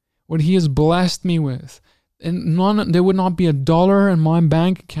me, what he has blessed me with. And there would not be a dollar in my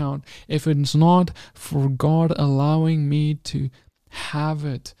bank account if it's not for God allowing me to have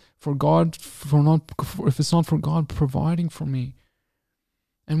it, if it's not for God providing for me.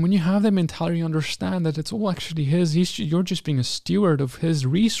 And when you have that mentality, you understand that it's all actually his. You're just being a steward of his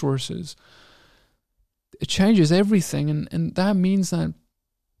resources. It changes everything. And that means that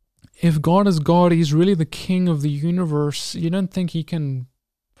if God is God, he's really the king of the universe. You don't think he can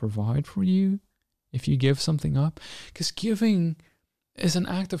provide for you if you give something up? Because giving is an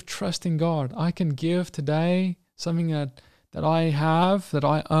act of trusting God. I can give today something that I have, that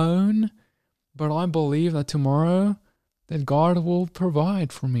I own, but I believe that tomorrow that God will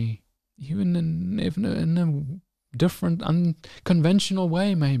provide for me, even in a different, unconventional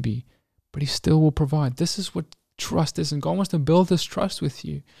way maybe, but he still will provide. This is what trust is, and God wants to build this trust with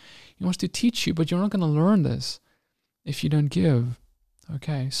you. He wants to teach you, but you're not going to learn this if you don't give.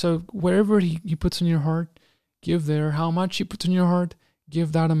 Okay, so wherever he puts in your heart, give there. How much he puts in your heart,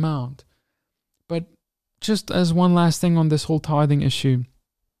 give that amount. But just as one last thing on this whole tithing issue,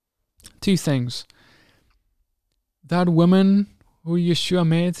 two things. That woman who Yeshua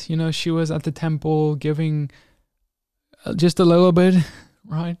met, she was at the temple giving just a little bit,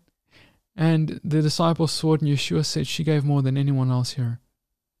 right? And the disciples saw it, and Yeshua said she gave more than anyone else here.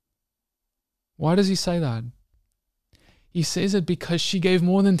 Why does he say that? He says it because she gave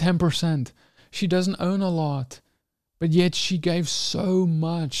more than 10%. She doesn't own a lot, but yet she gave so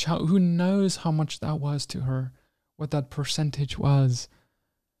much. Who knows how much that was to her, what that percentage was.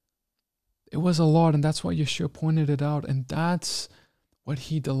 It was a lot, and that's why Yeshua pointed it out, and that's what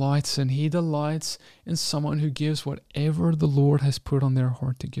he delights in. He delights in someone who gives whatever the Lord has put on their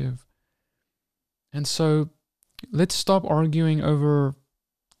heart to give. And so let's stop arguing over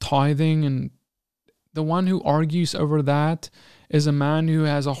tithing, and the one who argues over that is a man who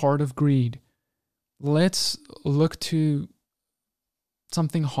has a heart of greed. Let's look to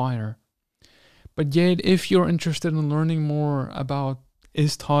something higher. But yet, if you're interested in learning more about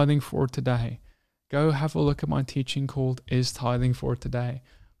Is Tithing for Today, go have a look at my teaching called Is Tithing for Today,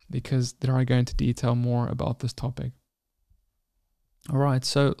 because there I go into detail more about this topic. All right,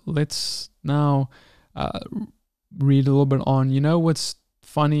 so let's now read a little bit on. What's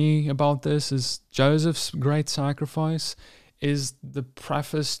funny about this is Joseph's great sacrifice is the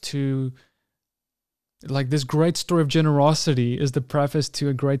preface to, this great story of generosity is the preface to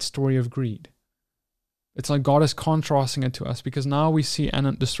a great story of greed. It's like God is contrasting it to us, because now we see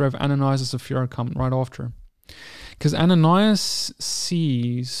the story of Ananias and Sapphira come right after. Because Ananias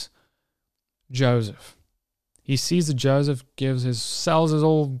sees Joseph. He sees that Joseph sells his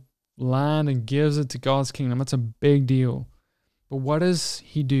old land and gives it to God's kingdom. That's a big deal. But what does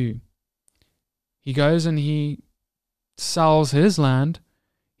he do? He goes and he sells his land.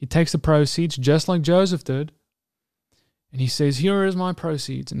 He takes the proceeds just like Joseph did. And he says, here is my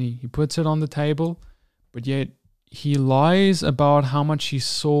proceeds. And he puts it on the table. But yet he lies about how much he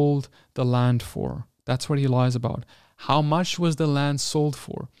sold the land for. That's what he lies about. How much was the land sold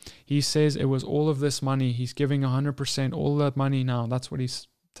for? He says it was all of this money. He's giving 100%, all that money now. That's what he's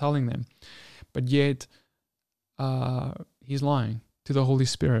telling them. But yet he's lying to the Holy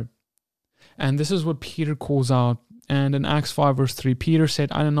Spirit. And this is what Peter calls out. And in Acts 5 verse 3, Peter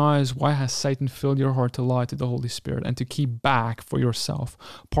said, Ananias, why has Satan filled your heart to lie to the Holy Spirit and to keep back for yourself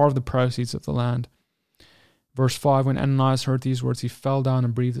part of the proceeds of the land? Verse 5, when Ananias heard these words, he fell down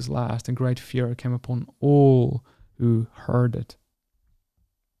and breathed his last, and great fear came upon all who heard it.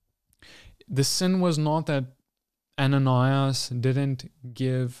 The sin was not that Ananias didn't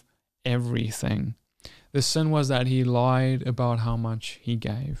give everything. The sin was that he lied about how much he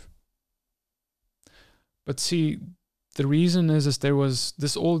gave. But see, the reason is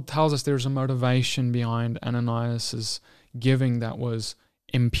this all tells us there's a motivation behind Ananias's giving that was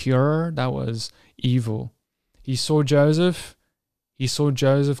impure, that was evil. He saw Joseph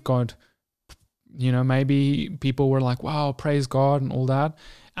got, maybe people were like, wow, praise God and all that.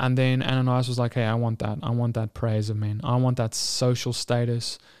 And then Ananias was like, hey, I want that praise of men. I want that social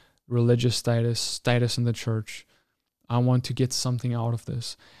status, religious status in the church. I want to get something out of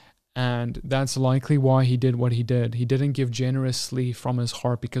this. And that's likely why he did what he did. He didn't give generously from his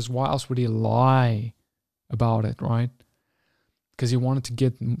heart, because why else would he lie about it, right? Because he wanted to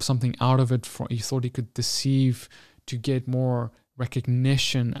get something out of it. He thought he could deceive to get more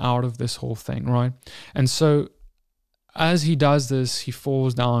recognition out of this whole thing, right? And so as he does this, he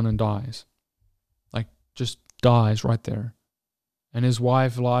falls down and dies. Like, just dies right there. And his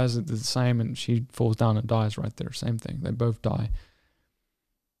wife lies at the same, and she falls down and dies right there. Same thing. They both die.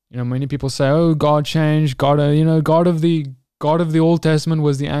 Many people say, oh, God changed. God of the Old Testament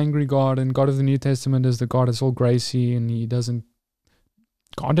was the angry God, and God of the New Testament is the God that's all gracie, and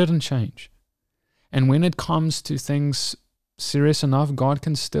God didn't change. And when it comes to things serious enough, God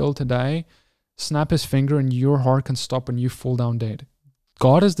can still today snap his finger and your heart can stop and you fall down dead.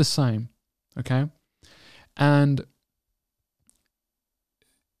 God is the same, okay? And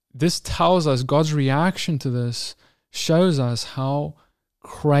this tells us, God's reaction to this shows us how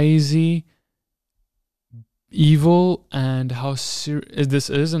crazy, evil, and how serious this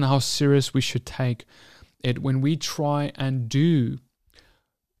is, and how serious we should take it when we try and do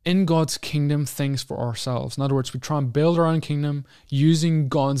in God's kingdom things for ourselves. In other words, we try and build our own kingdom using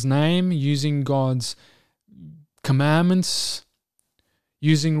God's name, using God's commandments,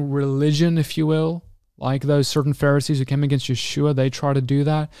 using religion, if you will, like those certain Pharisees who came against Yeshua. They try to do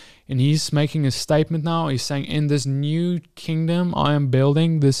that. And he's making a statement now. He's saying, in this new kingdom I am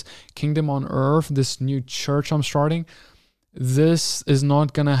building, this kingdom on earth, this new church I'm starting, this is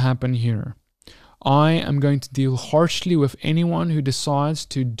not going to happen here. I am going to deal harshly with anyone who decides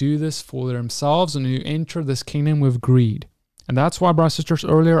to do this for themselves and who enter this kingdom with greed. And that's why, brothers and sisters,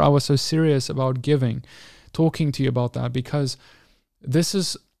 earlier I was so serious about giving, talking to you about that, because this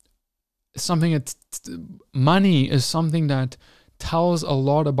is something that money is something that tells a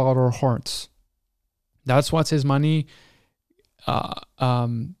lot about our hearts. That's what says money.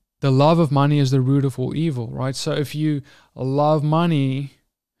 The love of money is the root of all evil, right? So if you love money,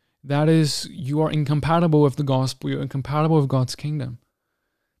 that is, you are incompatible with the gospel, you're incompatible with God's kingdom,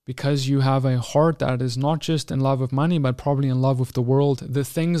 because you have a heart that is not just in love with money, but probably in love with the world, the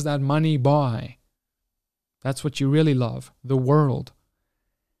things that money buy. That's what you really love, the world.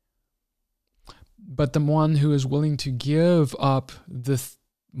 But the one who is willing to give up the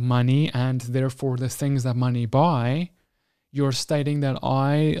money and therefore the things that money buy, you're stating that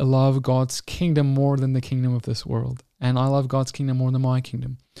I love God's kingdom more than the kingdom of this world. And I love God's kingdom more than my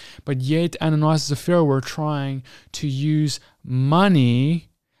kingdom. But yet Ananias and Sapphira were trying to use money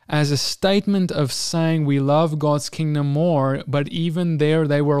as a statement of saying we love God's kingdom more, but even there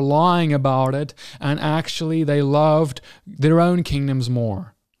they were lying about it, and actually they loved their own kingdoms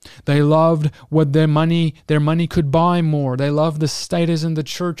more. They loved what their money could buy more. They loved the status in the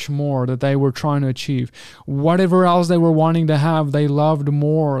church more that they were trying to achieve. Whatever else they were wanting to have, they loved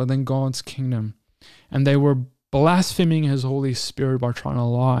more than God's kingdom. And they were blaspheming his Holy Spirit by trying to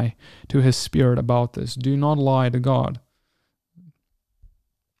lie to his Spirit about this. Do not lie to God.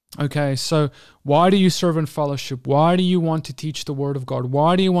 Okay, so why do you serve in fellowship? Why do you want to teach the word of God?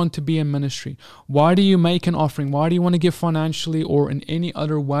 Why do you want to be in ministry? Why do you make an offering? Why do you want to give financially or in any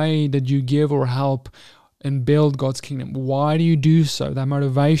other way that you give or help and build God's kingdom? Why do you do so? That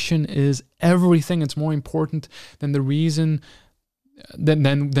motivation is everything. It's more important than the reason,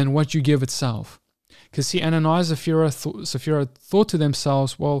 than what you give itself. Because see, Ananias and Sapphira thought to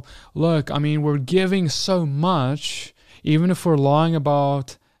themselves, well, look, I mean, we're giving so much, even if we're lying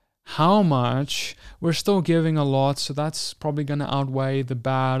about how much, we're still giving a lot, so that's probably going to outweigh the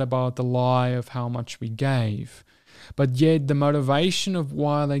bad about the lie of how much we gave. But yet the motivation of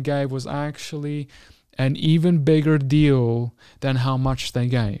why they gave was actually an even bigger deal than how much they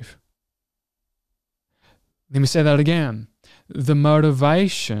gave. Let me say that again. The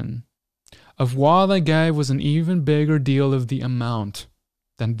motivation of why they gave was an even bigger deal of the amount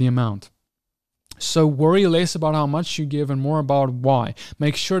than the amount. So worry less about how much you give and more about why.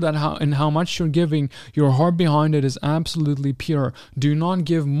 Make sure that how much you're giving, your heart behind it is absolutely pure. Do not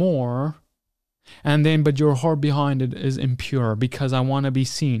give more, but your heart behind it is impure because I want to be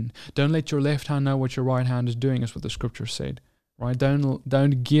seen. Don't let your left hand know what your right hand is doing, is what the scripture said. Right?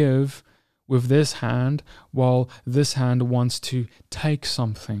 Don't give with this hand while this hand wants to take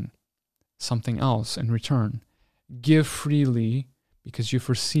something else in return. give freely because you've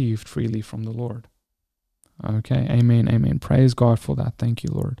received freely from the Lord. Okay, amen, amen. Praise God for that. Thank you,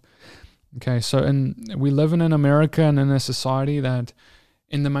 Lord. Okay, so we live in America and in a society that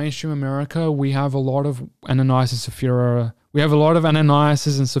in the mainstream America, we have a lot of Ananias and Sapphira. We have a lot of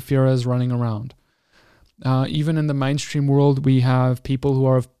Ananiases and Sapphira's running around. Even in the mainstream world, we have people who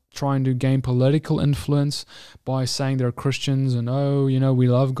are trying to gain political influence by saying they're Christians and, we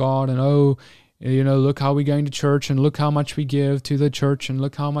love God and, look how we're going to church and look how much we give to the church and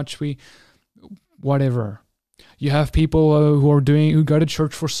look how much we, whatever. You have people who go to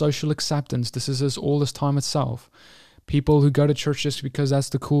church for social acceptance. This is all this time itself. People who go to church just because that's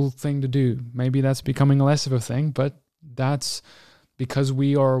the cool thing to do. Maybe that's becoming less of a thing, but that's because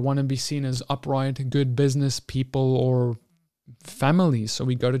we want to be seen as upright, good business people or families. So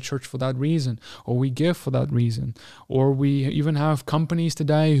we go to church for that reason, or we give for that reason. Or we even have companies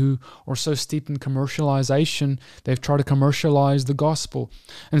today who are so steeped in commercialization, they've tried to commercialize the gospel.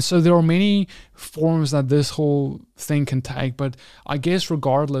 And so there are many forms that this whole thing can take. But I guess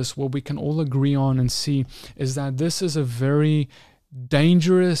regardless, what we can all agree on and see is that this is a very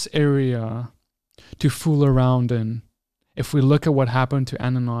dangerous area to fool around in. If we look at what happened to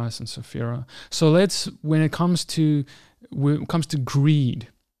Ananias and Sapphira. So when it comes to greed,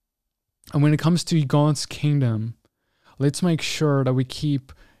 and when it comes to God's kingdom, let's make sure that we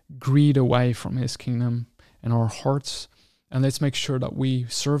keep greed away from His kingdom in our hearts, and let's make sure that we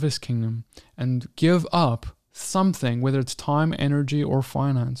serve His kingdom and give up something, whether it's time, energy, or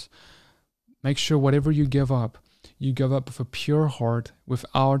finance. Make sure whatever you give up with a pure heart,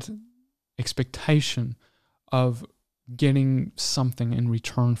 without expectation of getting something in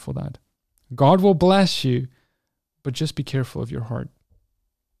return for that. God will bless you, but just be careful of your heart.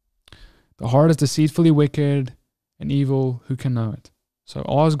 The heart is deceitfully wicked and evil. Who can know it? So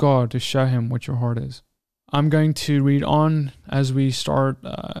ask God to show him what your heart is. I'm going to read on as we start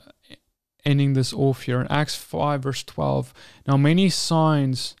ending this off here. In Acts 5 verse 12. Now many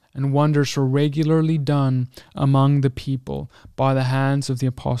signs and wonders were regularly done among the people by the hands of the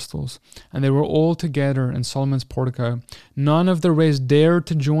apostles, and they were all together in Solomon's portico. None of the rest dared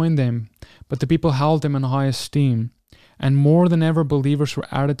to join them, but the people held them in high esteem. And more than ever believers were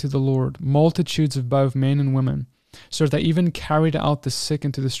added to the Lord, multitudes of both men and women, so that they even carried out the sick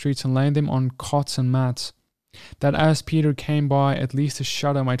into the streets and laid them on cots and mats, that as Peter came by, at least a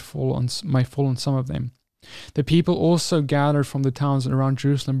shadow might fall on some of them. The people also gathered from the towns around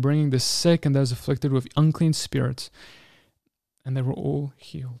Jerusalem, bringing the sick and those afflicted with unclean spirits, and they were all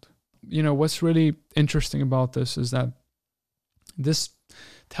healed. What's really interesting about this is that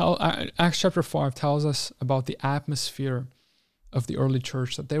Acts chapter 5 tells us about the atmosphere of the early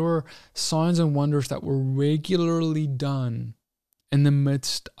church, that there were signs and wonders that were regularly done in the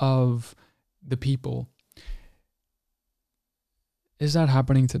midst of the people. Is that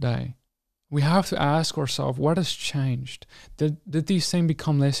happening today? We have to ask ourselves, what has changed? Did these things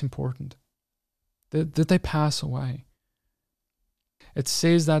become less important? Did they pass away? It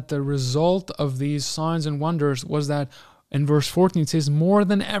says that the result of these signs and wonders was that in verse 14, it says, more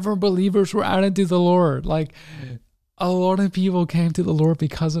than ever believers were added to the Lord. Like, a lot of people came to the Lord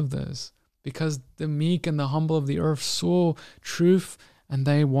because of this, because the meek and the humble of the earth saw truth and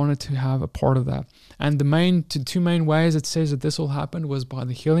they wanted to have a part of that. And the two main ways it says that this all happened was by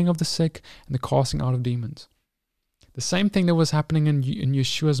the healing of the sick and the casting out of demons. The same thing that was happening in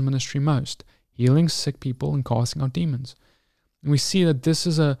Yeshua's ministry most, healing sick people and casting out demons. And we see that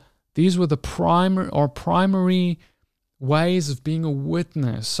these were the primary ways of being a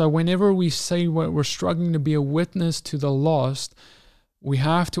witness. So whenever we say we're struggling to be a witness to the lost, we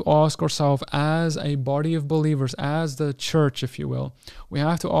have to ask ourselves, as a body of believers, as the church, if you will, we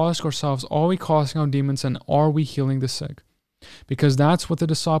have to ask ourselves, are we casting out demons and are we healing the sick? Because that's what the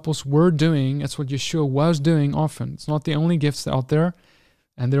disciples were doing. That's what Yeshua was doing often. It's not the only gifts out there,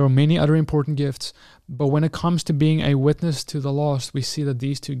 and there are many other important gifts. But when it comes to being a witness to the lost, we see that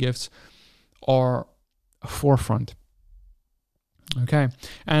these two gifts are forefront. Okay,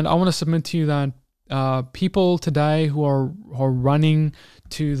 and I want to submit to you that people today who are running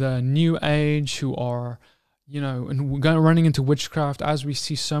to the new age, who are, running into witchcraft, as we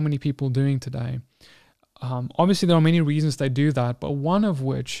see so many people doing today. Obviously, there are many reasons they do that, but one of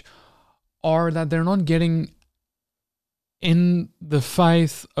which are that they're not getting in the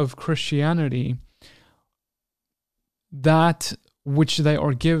faith of Christianity that which they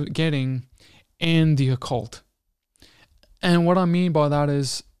are getting in the occult. And what I mean by that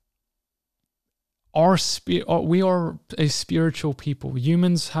is we are a spiritual people.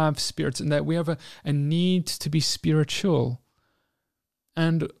 Humans have spirits, and that we have a need to be spiritual.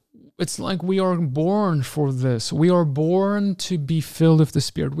 And It's like we are born for this. We are born to be filled with the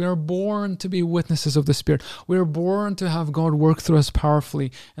Spirit. We are born to be witnesses of the Spirit. We are born to have God work through us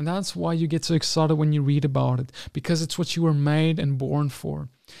powerfully. And that's why you get so excited when you read about it, because it's what you were made and born for.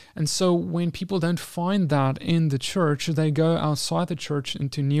 And so when people don't find that in the church, they go outside the church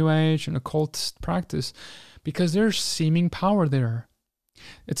into New Age and occult practice because there's seeming power there.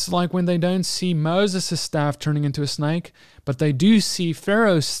 It's like when they don't see Moses' staff turning into a snake, but they do see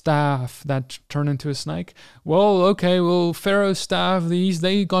Pharaoh's staff that turn into a snake. Well, okay, Pharaoh's staff,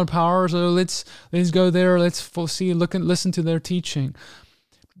 they got power, so let's go there, let's see, look and listen to their teaching.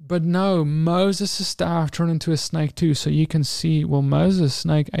 But no, Moses' staff turned into a snake too, so you can see, well, Moses'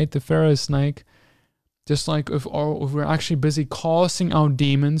 snake ate the Pharaoh's snake. Just like if we're actually busy casting out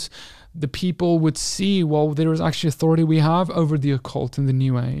demons, the people would see, well, there is actually authority we have over the occult in the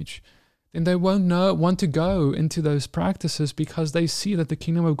New Age. Then they won't want to go into those practices because they see that the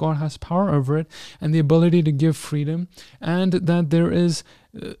kingdom of God has power over it and the ability to give freedom, and that there is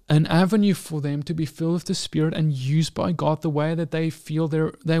an avenue for them to be filled with the Spirit and used by God the way that they feel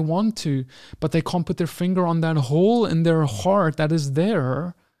they want to, but they can't put their finger on that hole in their heart that is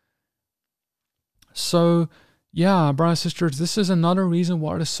there. So, yeah, brothers and sisters, this is another reason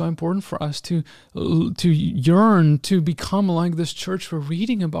why it is so important for us to yearn to become like this church we're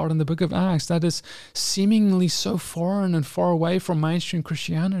reading about in the book of Acts that is seemingly so foreign and far away from mainstream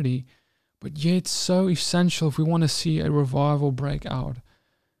Christianity, but yet so essential if we want to see a revival break out.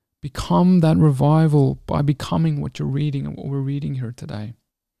 Become that revival by becoming what you're reading and what we're reading here today.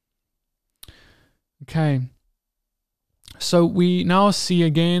 Okay. So we now see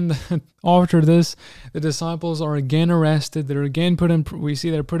again that after this, the disciples are again arrested. They're again put in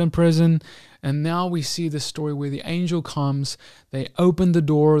prison. And now we see the story where the angel comes. They open the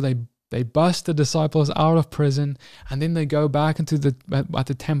door. They bust the disciples out of prison. And then they go back into at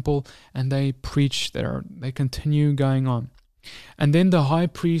the temple and they preach there. They continue going on. And then the high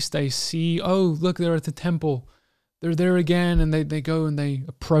priest, they see, oh, look, they're at the temple. They're there again. And they go and they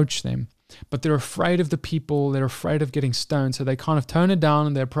approach them. But they're afraid of the people. They're afraid of getting stoned. So they kind of tone it down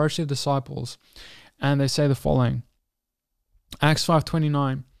and they approach the disciples. And they say the following. Acts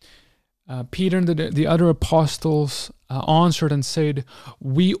 5:29. Peter and the other apostles answered and said,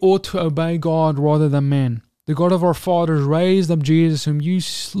 we ought to obey God rather than men. The God of our fathers raised up Jesus, whom you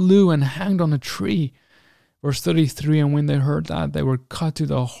slew and hanged on a tree. Verse 33, and when they heard that, they were cut to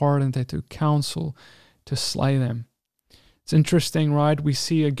the heart and they took counsel to slay them. It's interesting, right? We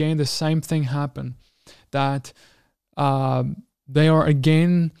see again the same thing happen, that they are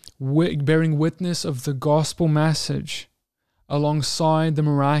again bearing witness of the gospel message alongside the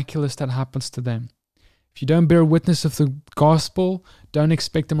miraculous that happens to them. If you don't bear witness of the gospel, don't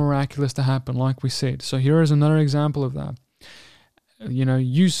expect the miraculous to happen, like we said. So here is another example of that. You know,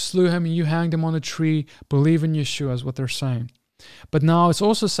 you slew him and you hanged him on a tree, believe in Yeshua is what they're saying. But now it's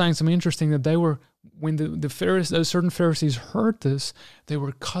also saying something interesting, that they were, when the Pharisees, certain Pharisees heard this, they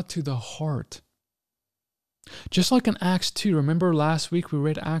were cut to the heart. Just like in Acts 2, remember last week we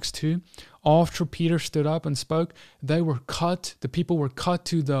read Acts 2? After Peter stood up and spoke, the people were cut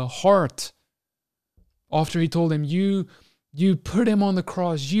to the heart. After he told them, you put him on the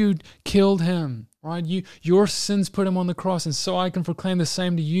cross, you killed him, right? Your sins put him on the cross, and so I can proclaim the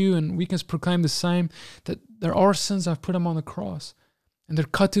same to you, and we can proclaim the same, that there are sins I've put him on the cross. And they're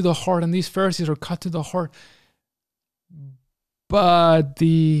cut to the heart, and these Pharisees are cut to the heart. But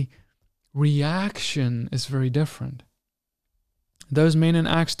the reaction is very different. Those men in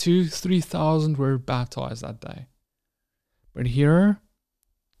Acts 2, 3,000 were baptized that day. But here,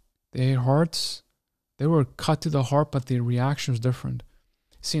 their hearts, they were cut to the heart, but the reaction was different.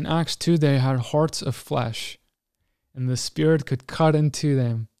 See, in Acts 2, they had hearts of flesh, and the Spirit could cut into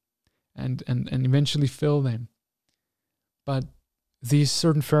them and eventually fill them. But these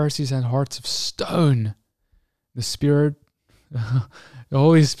certain Pharisees had hearts of stone. The Spirit, the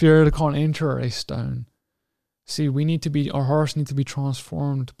Holy Spirit can't enter a stone. See, our hearts need to be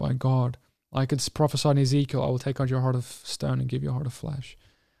transformed by God. Like it's prophesied in Ezekiel, I will take out your heart of stone and give you a heart of flesh.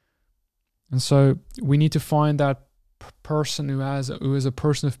 And so we need to find that person who is a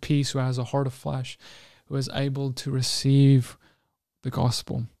person of peace, who has a heart of flesh, who is able to receive the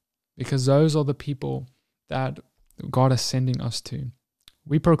gospel. Because those are the people that God is sending us to.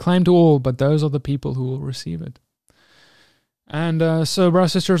 We proclaim to all, but those are the people who will receive it. And so,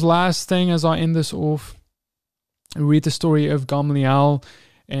 brothers and sisters, last thing as I end this off, read the story of Gamaliel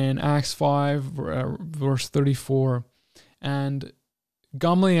in Acts 5, verse 34. And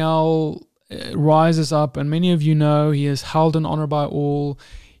Gamaliel rises up, and many of you know he is held in honor by all.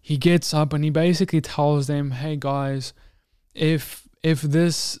 He gets up and he basically tells them, hey guys, if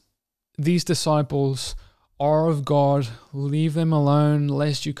this these disciples are of God, leave them alone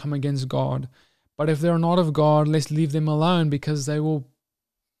lest you come against God. But if they're not of God, let's leave them alone, because they will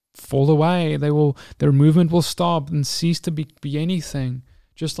fall away. Their movement will stop and cease to be anything.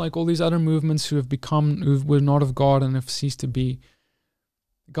 Just like all these other movements who were not of God and have ceased to be.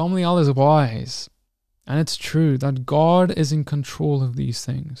 Gamliel is wise. And it's true that God is in control of these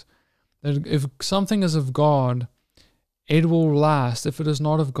things. That if something is of God, it will last. If it is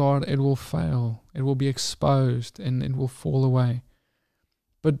not of God, it will fail. It will be exposed and it will fall away.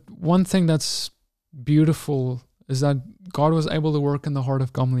 But one thing that's beautiful is that God was able to work in the heart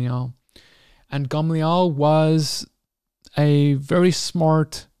of Gamliel. And Gamliel was a very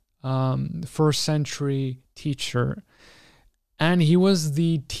smart first century teacher. And he was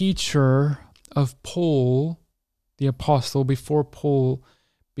the teacher of Paul, the apostle, before Paul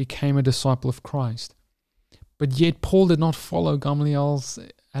became a disciple of Christ. But yet Paul did not follow Gamliel's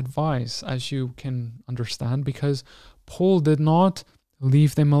advice, as you can understand, because Paul did not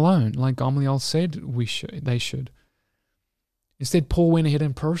leave them alone, like Gamliel said they should. Instead, Paul went ahead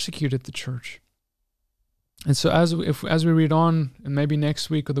and persecuted the church. And so as we read on, and maybe next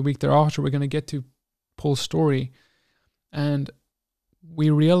week or the week thereafter, we're going to get to Paul's story. And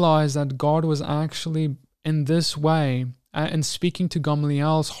we realize that God was actually in this way, and speaking to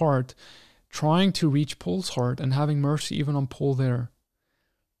Gamliel's heart, trying to reach Paul's heart and having mercy even on Paul there.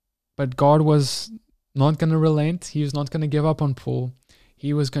 But God was not going to relent. He was not going to give up on Paul.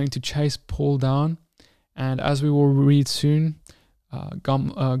 He was going to chase Paul down. And as we will read soon,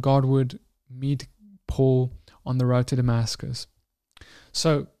 God would meet Paul on the road to Damascus.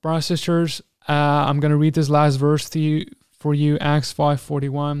 So, brothers and sisters, I'm going to read this last verse for you, Acts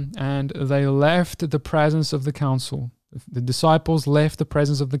 5:41. And they left the presence of the council. The disciples left the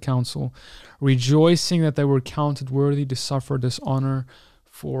presence of the council, rejoicing that they were counted worthy to suffer dishonor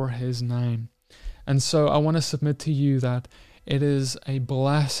for his name. And so I want to submit to you that it is a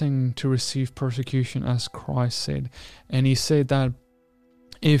blessing to receive persecution, as Christ said. And he said that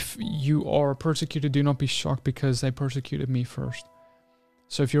if you are persecuted, do not be shocked, because they persecuted me first.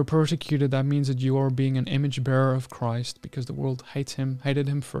 So if you're persecuted, that means that you are being an image bearer of Christ, because the world hated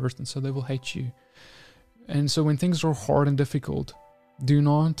him first, and so they will hate you. And so when things are hard and difficult, do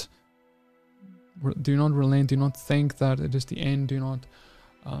not relent, do not think that it is the end, do not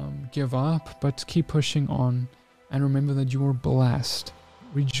give up, but keep pushing on. And remember that you are blessed.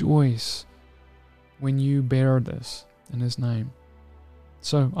 Rejoice when you bear this in his name.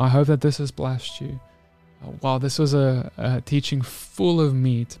 So I hope that this has blessed you. Wow, this was a teaching full of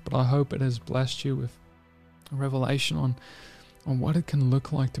meat, but I hope it has blessed you with a revelation on what it can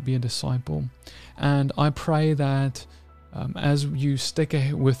look like to be a disciple. And I pray that as you stick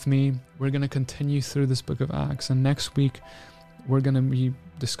with me, we're going to continue through this book of Acts. And next week, we're going to be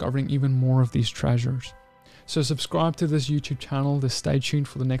discovering even more of these treasures. So subscribe to this YouTube channel, to stay tuned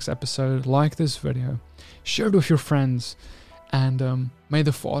for the next episode. Like this video, share it with your friends, and may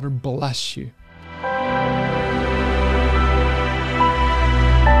the Father bless you